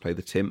 I used to play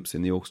the timps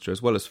in the orchestra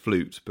as well as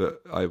flute,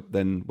 but I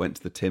then went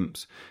to the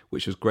timps,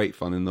 which was great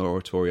fun in the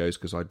oratorios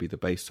because I'd be the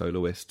bass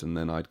soloist, and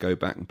then I'd go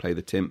back and play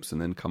the timps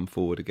and then come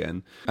forward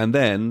again. And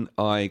then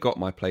I got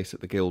my place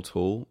at the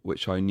Guildhall,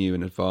 which I knew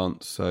in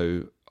advance.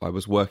 So I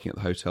was working at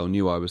the hotel,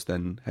 knew I was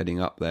then heading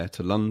up there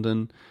to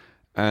London,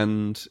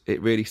 and it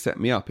really set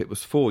me up. It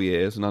was 4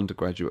 years, an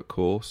undergraduate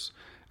course,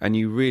 and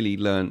you really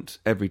learnt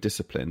every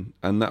discipline.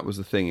 And that was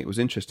the thing. It was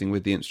interesting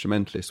with the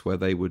instrumentalists where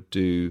they would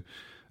do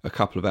a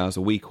couple of hours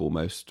a week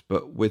almost.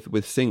 But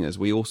with singers,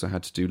 we also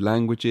had to do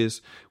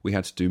languages, we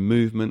had to do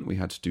movement, we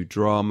had to do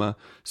drama.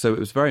 So it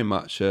was very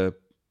much a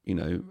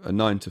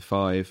 9 to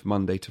 5,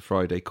 Monday to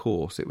Friday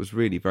course. It was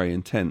really very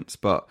intense,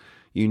 but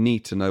you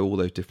need to know all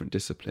those different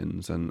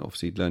disciplines and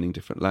obviously learning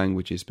different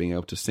languages, being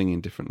able to sing in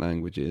different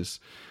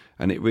languages.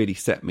 And it really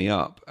set me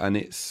up. And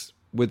it's,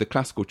 with the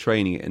classical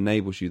training, it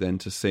enables you then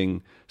to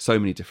sing so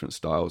many different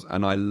styles.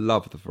 And I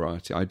love the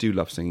variety. I do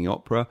love singing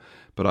opera,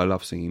 but I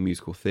love singing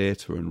musical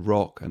theatre and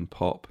rock and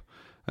pop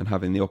and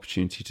having the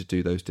opportunity to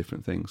do those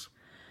different things.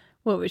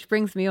 Well, which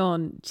brings me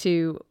on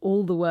to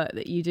all the work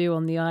that you do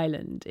on the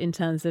island in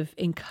terms of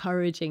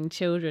encouraging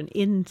children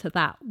into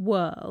that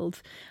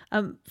world.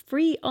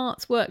 Free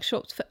arts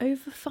workshops for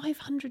over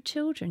 500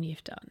 children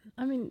you've done.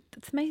 I mean,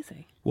 that's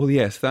amazing. Well,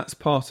 yes, that's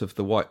part of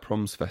the White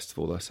Proms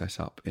Festival that I set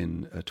up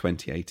in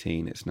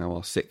 2018. It's now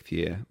our 6th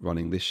year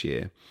running this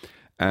year.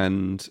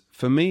 And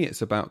for me,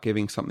 it's about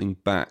giving something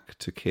back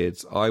to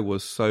kids. I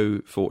was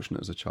so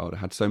fortunate as a child. I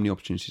had so many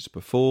opportunities to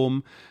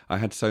perform. I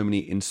had so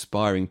many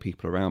inspiring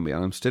people around me.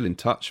 And I'm still in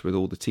touch with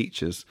all the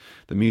teachers,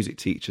 the music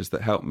teachers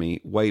that helped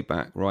me way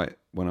back right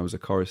when I was a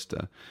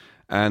chorister.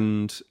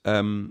 And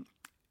not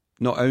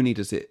only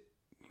does it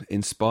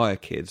inspire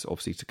kids,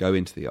 obviously, to go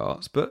into the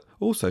arts, but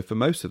also for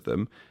most of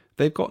them,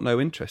 they've got no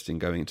interest in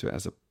going into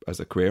it as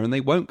a career, and they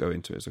won't go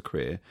into it as a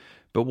career.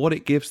 But what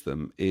it gives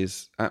them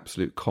is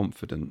absolute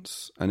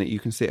confidence, and you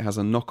can see it has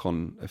a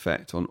knock-on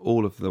effect on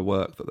all of the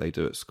work that they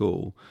do at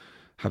school,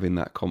 having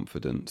that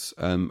confidence.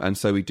 And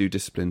so we do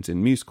disciplines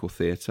in musical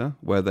theatre,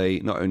 where they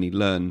not only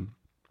learn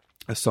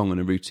a song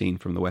and a routine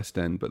from the West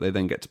End, but they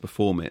then get to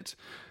perform it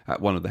at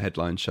one of the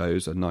headline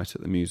shows, A Night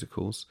at the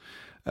Musicals.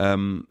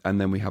 And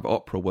then we have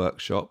opera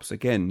workshops.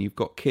 Again, you've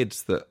got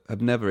kids that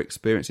have never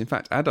experienced, in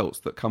fact, adults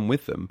that come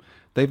with them,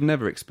 they've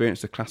never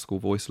experienced a classical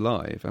voice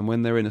live. And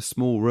when they're in a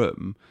small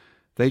room,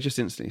 they just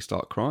instantly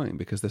start crying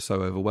because they're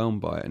so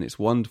overwhelmed by it. And it's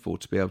wonderful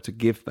to be able to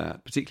give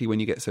that, particularly when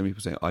you get so many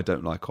people saying, I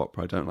don't like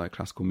opera, I don't like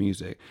classical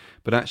music.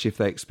 But actually, if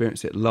they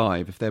experience it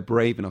live, if they're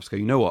brave enough to go,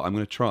 you know what, I'm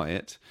going to try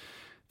it,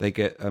 they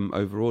get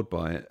overawed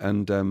by it.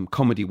 And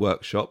comedy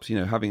workshops,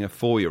 having a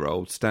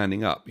 4-year-old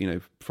standing up,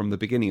 from the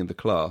beginning of the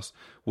class,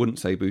 wouldn't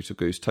say boo to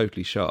goose,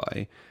 totally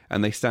shy,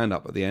 and they stand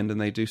up at the end and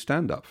they do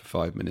stand up for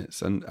 5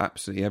 minutes, and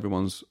absolutely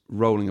everyone's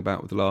rolling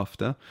about with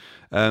laughter.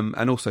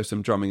 And also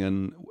some drumming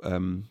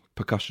and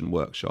percussion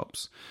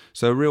workshops.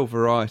 So a real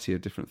variety of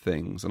different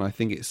things. And I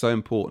think it's so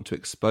important to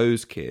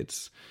expose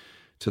kids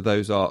to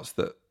those arts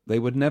that they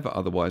would never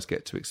otherwise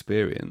get to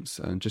experience,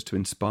 and just to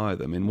inspire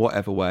them in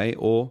whatever way,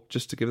 or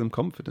just to give them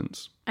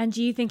confidence. And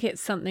do you think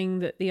it's something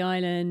that the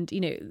island,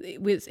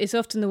 it's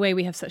often the way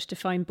we have such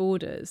defined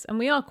borders, and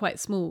we are quite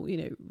small,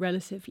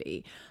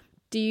 relatively.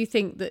 Do you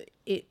think that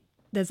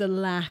there's a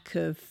lack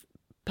of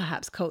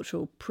perhaps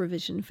cultural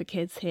provision for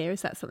kids here?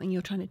 Is that something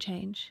you're trying to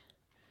change?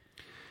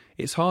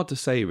 It's hard to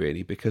say,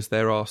 really, because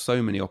there are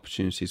so many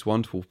opportunities,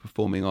 wonderful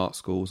performing art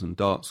schools and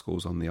dance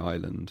schools on the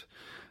island.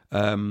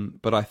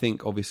 But I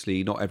think,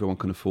 obviously, not everyone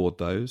can afford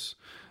those.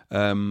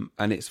 And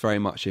it's very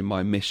much in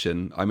my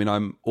mission. I mean,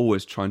 I'm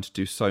always trying to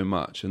do so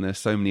much, and there's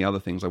so many other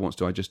things I want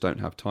to do I just don't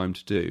have time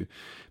to do.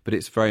 But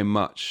it's very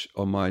much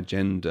on my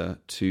agenda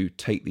to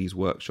take these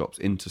workshops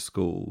into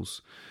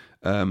schools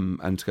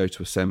and to go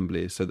to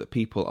assemblies so that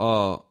people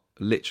are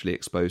literally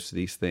exposed to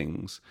these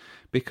things.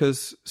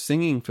 Because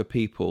singing for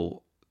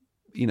people,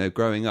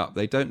 growing up,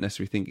 they don't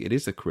necessarily think it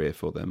is a career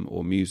for them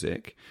or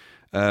music.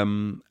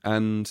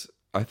 And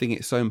I think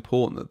it's so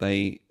important that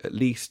they at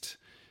least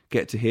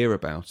get to hear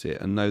about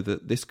it and know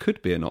that this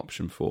could be an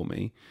option for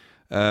me.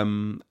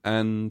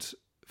 And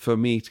for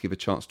me to give a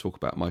chance to talk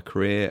about my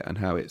career and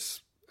how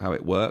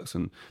it works,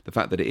 and the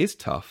fact that it is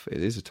tough.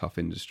 It is a tough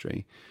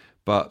industry.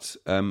 But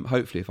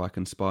hopefully if I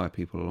can inspire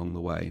people along the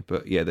way.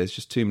 But yeah, there's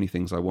just too many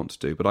things I want to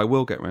do, but I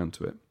will get round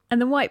to it.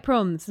 And the White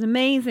Proms, an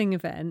amazing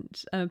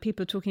event.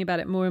 People are talking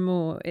about it more and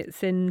more.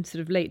 It's in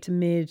sort of late to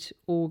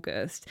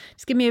mid-August.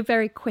 Just give me a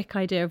very quick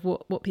idea of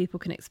what people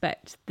can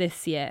expect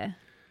this year.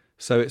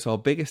 So it's our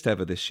biggest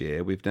ever this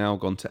year. We've now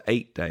gone to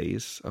 8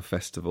 days of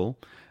festival,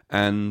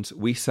 and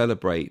we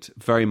celebrate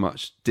very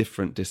much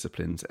different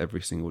disciplines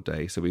every single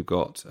day. So we've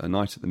got a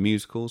night at the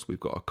musicals, we've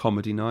got a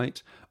comedy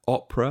night,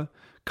 opera,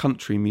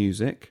 country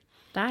music.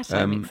 That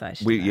I'm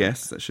excited about.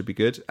 Yes, that should be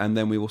good. And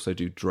then we also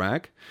do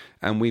drag.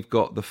 And we've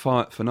got the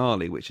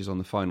finale, which is on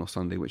the final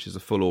Sunday, which is a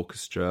full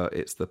orchestra.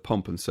 It's the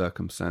pomp and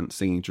circumstance,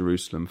 singing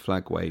Jerusalem,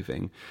 flag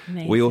waving.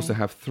 Amazing. We also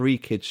have 3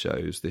 kid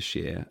shows this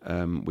year.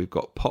 We've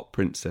got Pop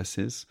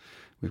Princesses.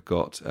 We've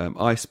got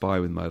I Spy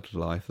with My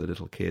Little Life, the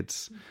little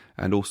kids,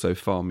 and also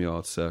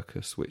Farmyard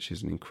Circus, which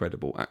is an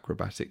incredible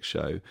acrobatic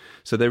show.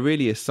 So there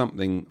really is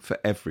something for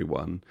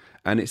everyone.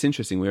 And it's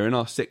interesting, we're in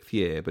our 6th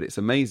year, but it's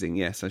amazing,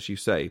 yes, as you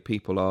say,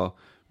 people are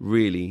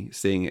really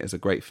seeing it as a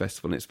great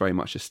festival, and it's very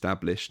much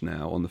established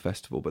now on the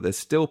festival, but there's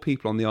still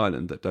people on the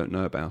island that don't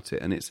know about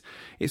it, and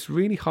it's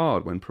really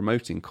hard when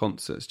promoting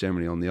concerts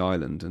generally on the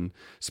island and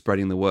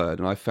spreading the word,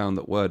 and I've found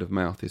that word of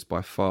mouth is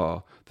by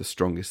far the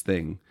strongest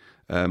thing.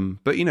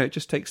 But, it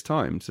just takes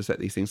time to set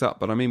these things up.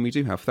 But, I mean, we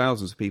do have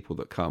thousands of people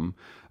that come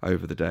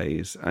over the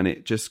days, and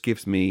it just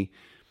gives me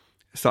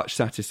such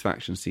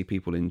satisfaction to see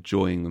people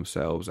enjoying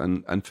themselves.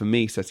 And for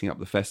me, setting up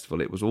the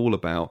festival, it was all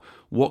about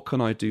what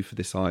can I do for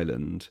this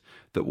island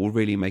that will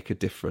really make a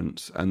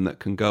difference and that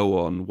can go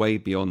on way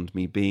beyond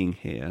me being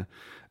here.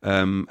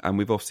 And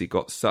we've obviously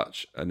got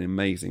such an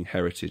amazing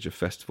heritage of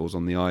festivals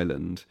on the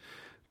island,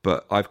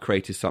 but I've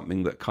created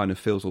something that kind of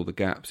fills all the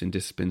gaps in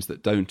disciplines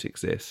that don't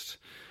exist.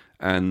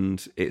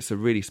 And it's a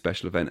really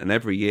special event. And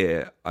every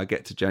year I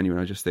get to January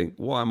and I just think,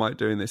 why am I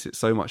doing this? It's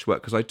so much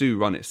work, because I do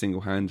run it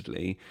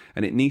single-handedly,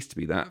 and it needs to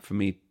be that for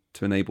me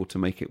to enable to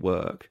make it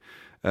work.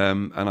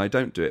 And I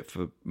don't do it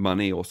for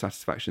money or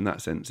satisfaction in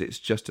that sense. It's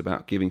just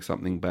about giving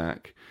something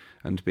back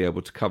and to be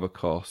able to cover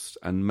costs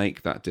and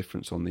make that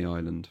difference on the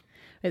island.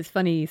 It's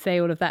funny you say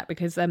all of that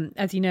because,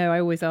 as you know,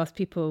 I always ask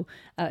people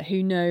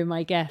who know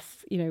my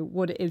guests,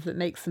 what it is that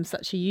makes them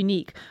such a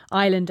unique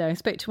islander. I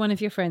spoke to one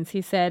of your friends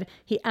who said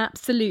he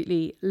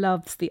absolutely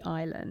loves the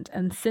island,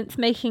 and since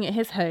making it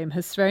his home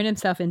has thrown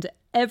himself into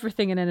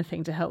everything and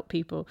anything to help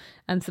people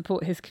and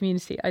support his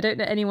community. I don't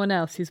know anyone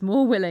else who's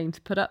more willing to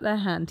put up their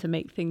hand to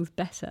make things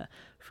better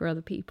for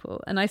other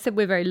people. And I said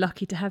we're very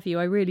lucky to have you.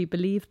 I really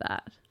believe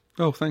that.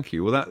 Oh, thank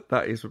you. Well,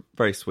 that is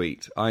very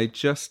sweet. I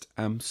just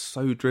am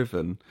so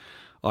driven.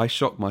 I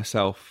shock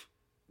myself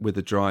with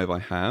the drive I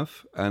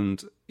have,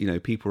 and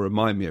people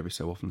remind me every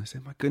so often. They say,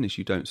 my goodness,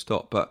 you don't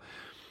stop. But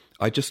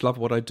I just love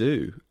what I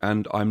do,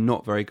 and I'm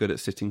not very good at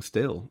sitting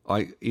still.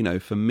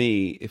 For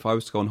me, if I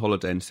was to go on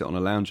holiday and sit on a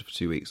lounger for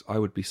 2 weeks, I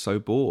would be so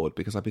bored,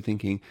 because I'd be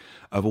thinking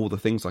of all the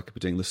things I could be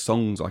doing, the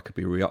songs I could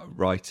be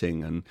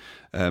writing. And,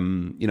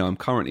 I'm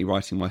currently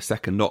writing my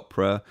 2nd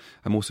opera.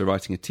 I'm also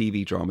writing a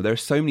TV drama. There are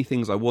so many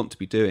things I want to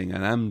be doing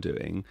and am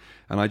doing,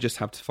 and I just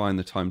have to find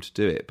the time to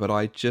do it. But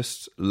I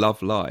just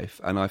love life,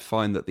 and I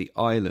find that the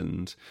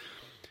island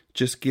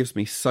just gives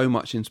me so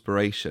much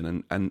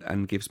inspiration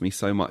and gives me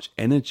so much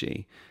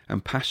energy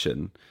and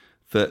passion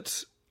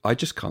that I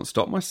just can't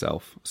stop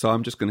myself. So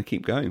I'm just going to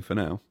keep going for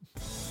now.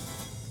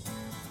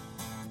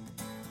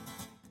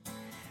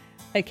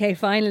 Okay,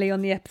 finally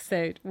on the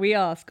episode, we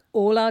ask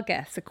all our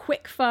guests a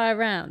quick fire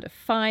round of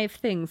 5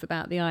 things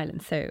about the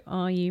island. So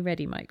are you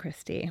ready, Mike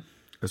Christie?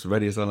 As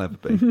ready as I'll ever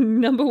be.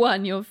 Number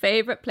 1, your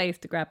favourite place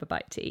to grab a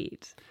bite to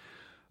eat?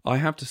 I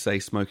have to say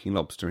smoking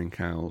lobster in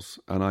Cowes,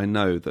 and I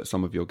know that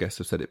some of your guests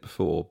have said it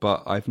before,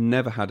 but I've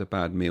never had a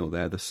bad meal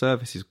there. The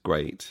service is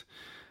great,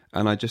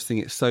 and I just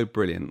think it's so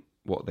brilliant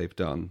what they've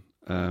done.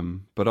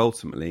 But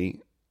ultimately,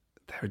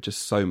 there are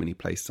just so many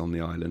places on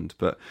the island.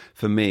 But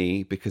for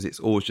me, because it's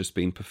always just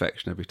been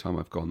perfection every time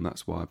I've gone,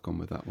 that's why I've gone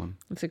with that one.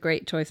 That's a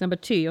great choice. Number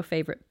 2, your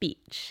favourite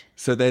beach?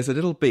 So there's a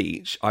little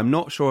beach. I'm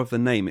not sure of the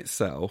name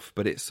itself,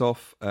 but it's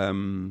off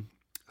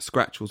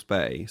Scratchell's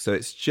Bay. So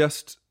it's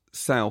just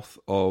south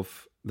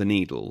of the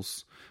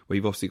Needles, where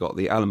you've obviously got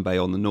the Allen Bay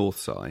on the north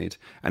side,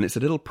 and it's a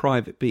little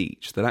private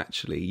beach that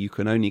actually you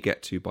can only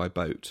get to by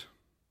boat.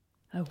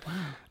 Oh,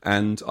 wow.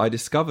 And I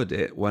discovered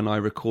it when I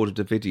recorded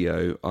a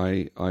video.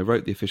 I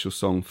wrote the official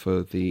song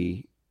for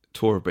the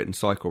Tour of Britain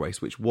cycle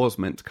race, which was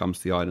meant to come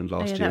to the island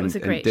last year and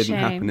didn't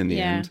happen in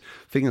the end.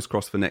 Fingers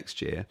crossed for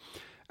next year.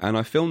 And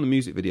I filmed the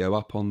music video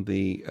up on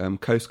the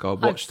Coast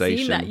Guard watch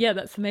station. I've seen that. Yeah,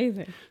 that's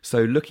amazing.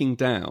 So looking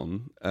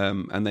down,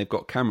 and they've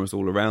got cameras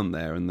all around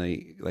there, and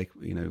they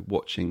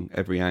watching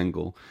every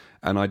angle.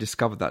 And I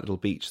discovered that little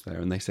beach there,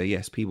 and they say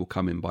yes, people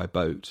come in by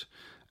boat,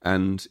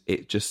 and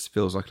it just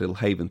feels like a little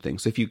haven thing.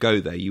 So if you go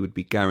there, you would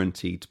be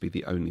guaranteed to be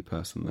the only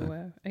person there.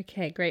 Wow.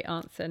 Okay, great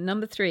answer.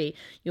 Number 3,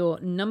 your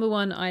number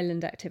 1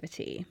 island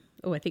activity.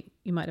 Oh, I think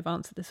you might have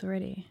answered this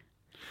already.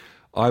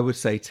 I would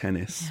say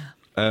tennis,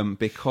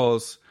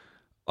 because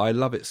I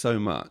love it so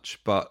much,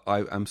 but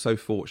I am so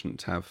fortunate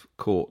to have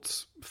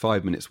courts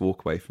 5 minutes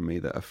walk away from me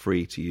that are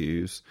free to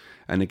use.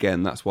 And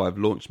again, that's why I've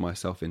launched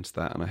myself into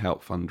that, and I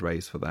help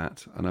fundraise for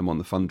that. And I'm on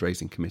the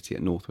fundraising committee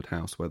at Northwood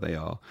House where they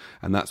are.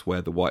 And that's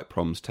where the White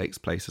Proms takes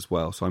place as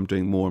well. So I'm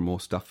doing more and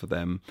more stuff for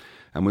them.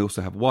 And we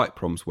also have White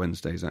Proms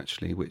Wednesdays,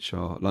 actually, which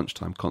are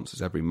lunchtime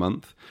concerts every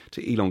month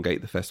to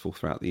elongate the festival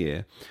throughout the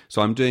year.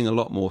 So I'm doing a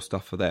lot more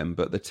stuff for them.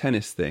 But the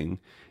tennis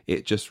thing,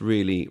 it just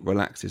really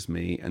relaxes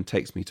me and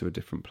takes me to a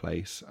different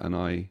place. And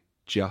I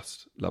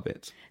just love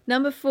it.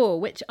 Number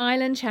 4, which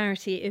island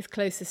charity is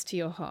closest to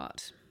your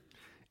heart?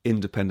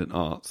 Independent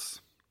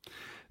Arts.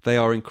 They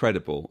are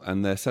incredible,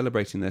 and they're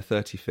celebrating their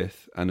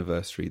 35th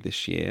anniversary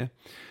this year,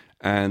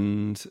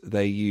 and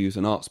they use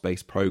an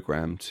arts-based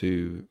programme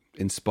to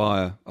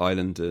inspire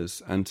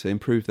islanders and to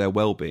improve their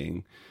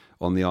well-being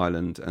on the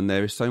island. And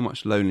there is so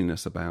much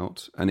loneliness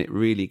about, and it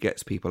really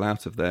gets people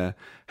out of their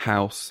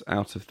house,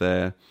 out of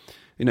their,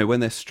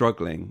 when they're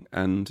struggling,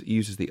 and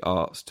uses the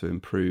arts to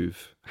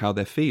improve how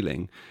they're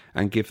feeling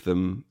and give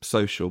them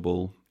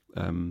sociable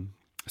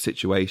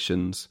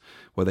situations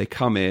where they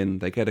come in,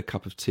 they get a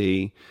cup of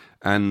tea.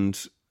 And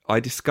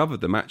I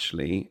discovered them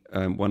actually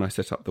when I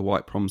set up the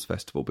White Proms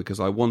Festival, because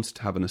I wanted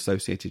to have an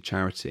associated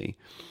charity.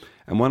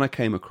 And when I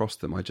came across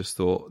them, I just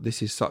thought,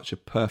 this is such a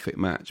perfect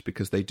match,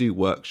 because they do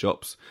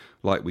workshops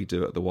like we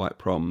do at the White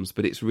Proms,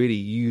 but it's really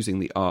using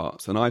the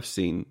arts. And I've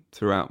seen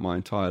throughout my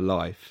entire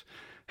life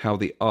how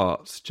the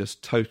arts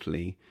just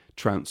totally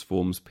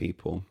transforms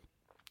people.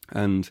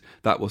 And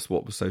that was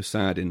what was so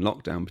sad in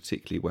lockdown,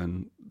 particularly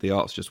when the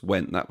arts just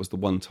went. That was the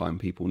one time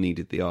people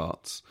needed the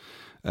arts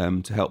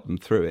to help them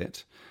through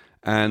it.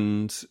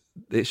 And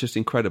it's just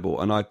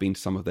incredible. And I've been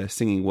to some of their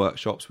singing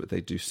workshops where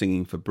they do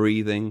singing for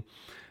breathing.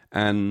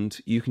 And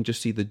you can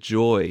just see the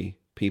joy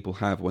people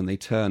have when they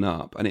turn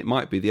up. And it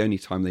might be the only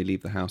time they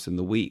leave the house in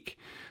the week,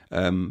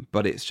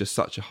 but it's just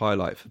such a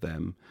highlight for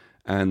them.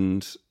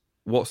 And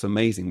what's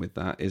amazing with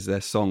that is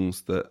their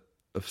songs that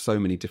of so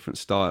many different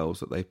styles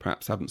that they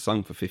perhaps haven't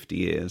sung for 50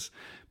 years,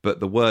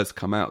 but the words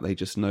come out, they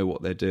just know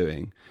what they're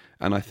doing.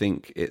 And I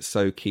think it's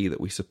so key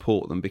that we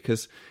support them,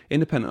 because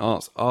independent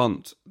arts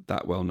aren't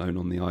that well known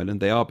on the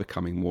island. They are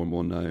becoming more and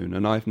more known,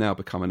 and I've now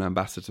become an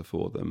ambassador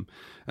for them.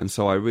 And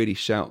so I really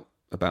shout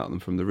about them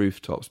from the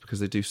rooftops, because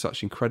they do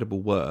such incredible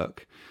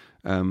work.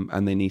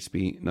 And they need to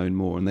be known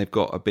more. And they've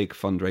got a big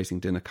fundraising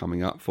dinner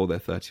coming up for their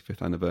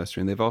 35th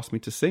anniversary, and they've asked me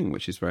to sing,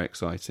 which is very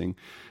exciting.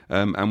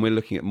 And we're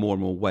looking at more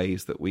and more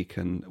ways that we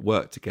can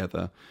work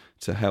together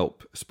to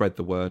help spread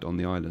the word on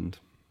the island.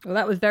 Well,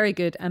 that was very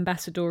good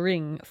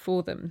ambassadoring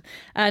for them.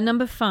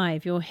 Number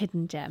 5, your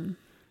hidden gem.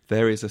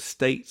 There is a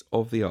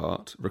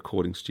state-of-the-art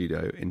recording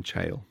studio in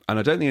Chale. And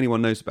I don't think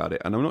anyone knows about it,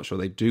 and I'm not sure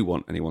they do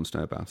want anyone to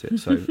know about it,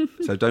 so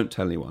don't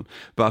tell anyone.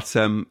 But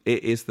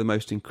it is the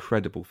most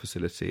incredible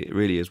facility. It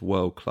really is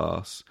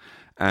world-class.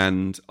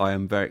 And I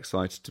am very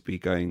excited to be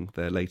going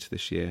there later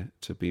this year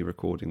to be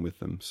recording with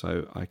them.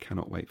 So I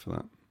cannot wait for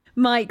that.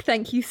 Mike,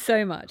 thank you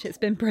so much. It's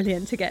been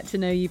brilliant to get to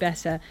know you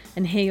better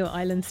and hear your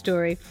island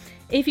story.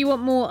 If you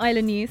want more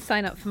island news,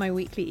 sign up for my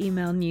weekly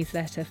email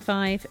newsletter,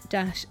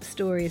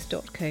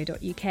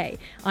 5-stories.co.uk.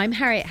 I'm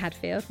Harriet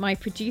Hadfield. My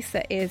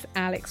producer is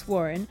Alex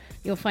Warren.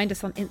 You'll find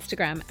us on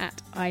Instagram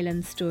at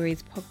Island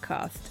Stories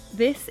Podcast.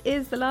 This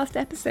is the last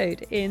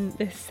episode in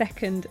the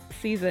second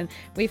season.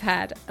 We've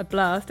had a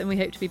blast, and we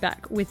hope to be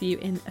back with you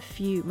in a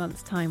few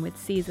months' time with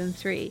season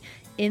 3.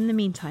 In the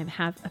meantime,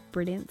 have a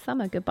brilliant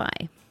summer.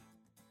 Goodbye.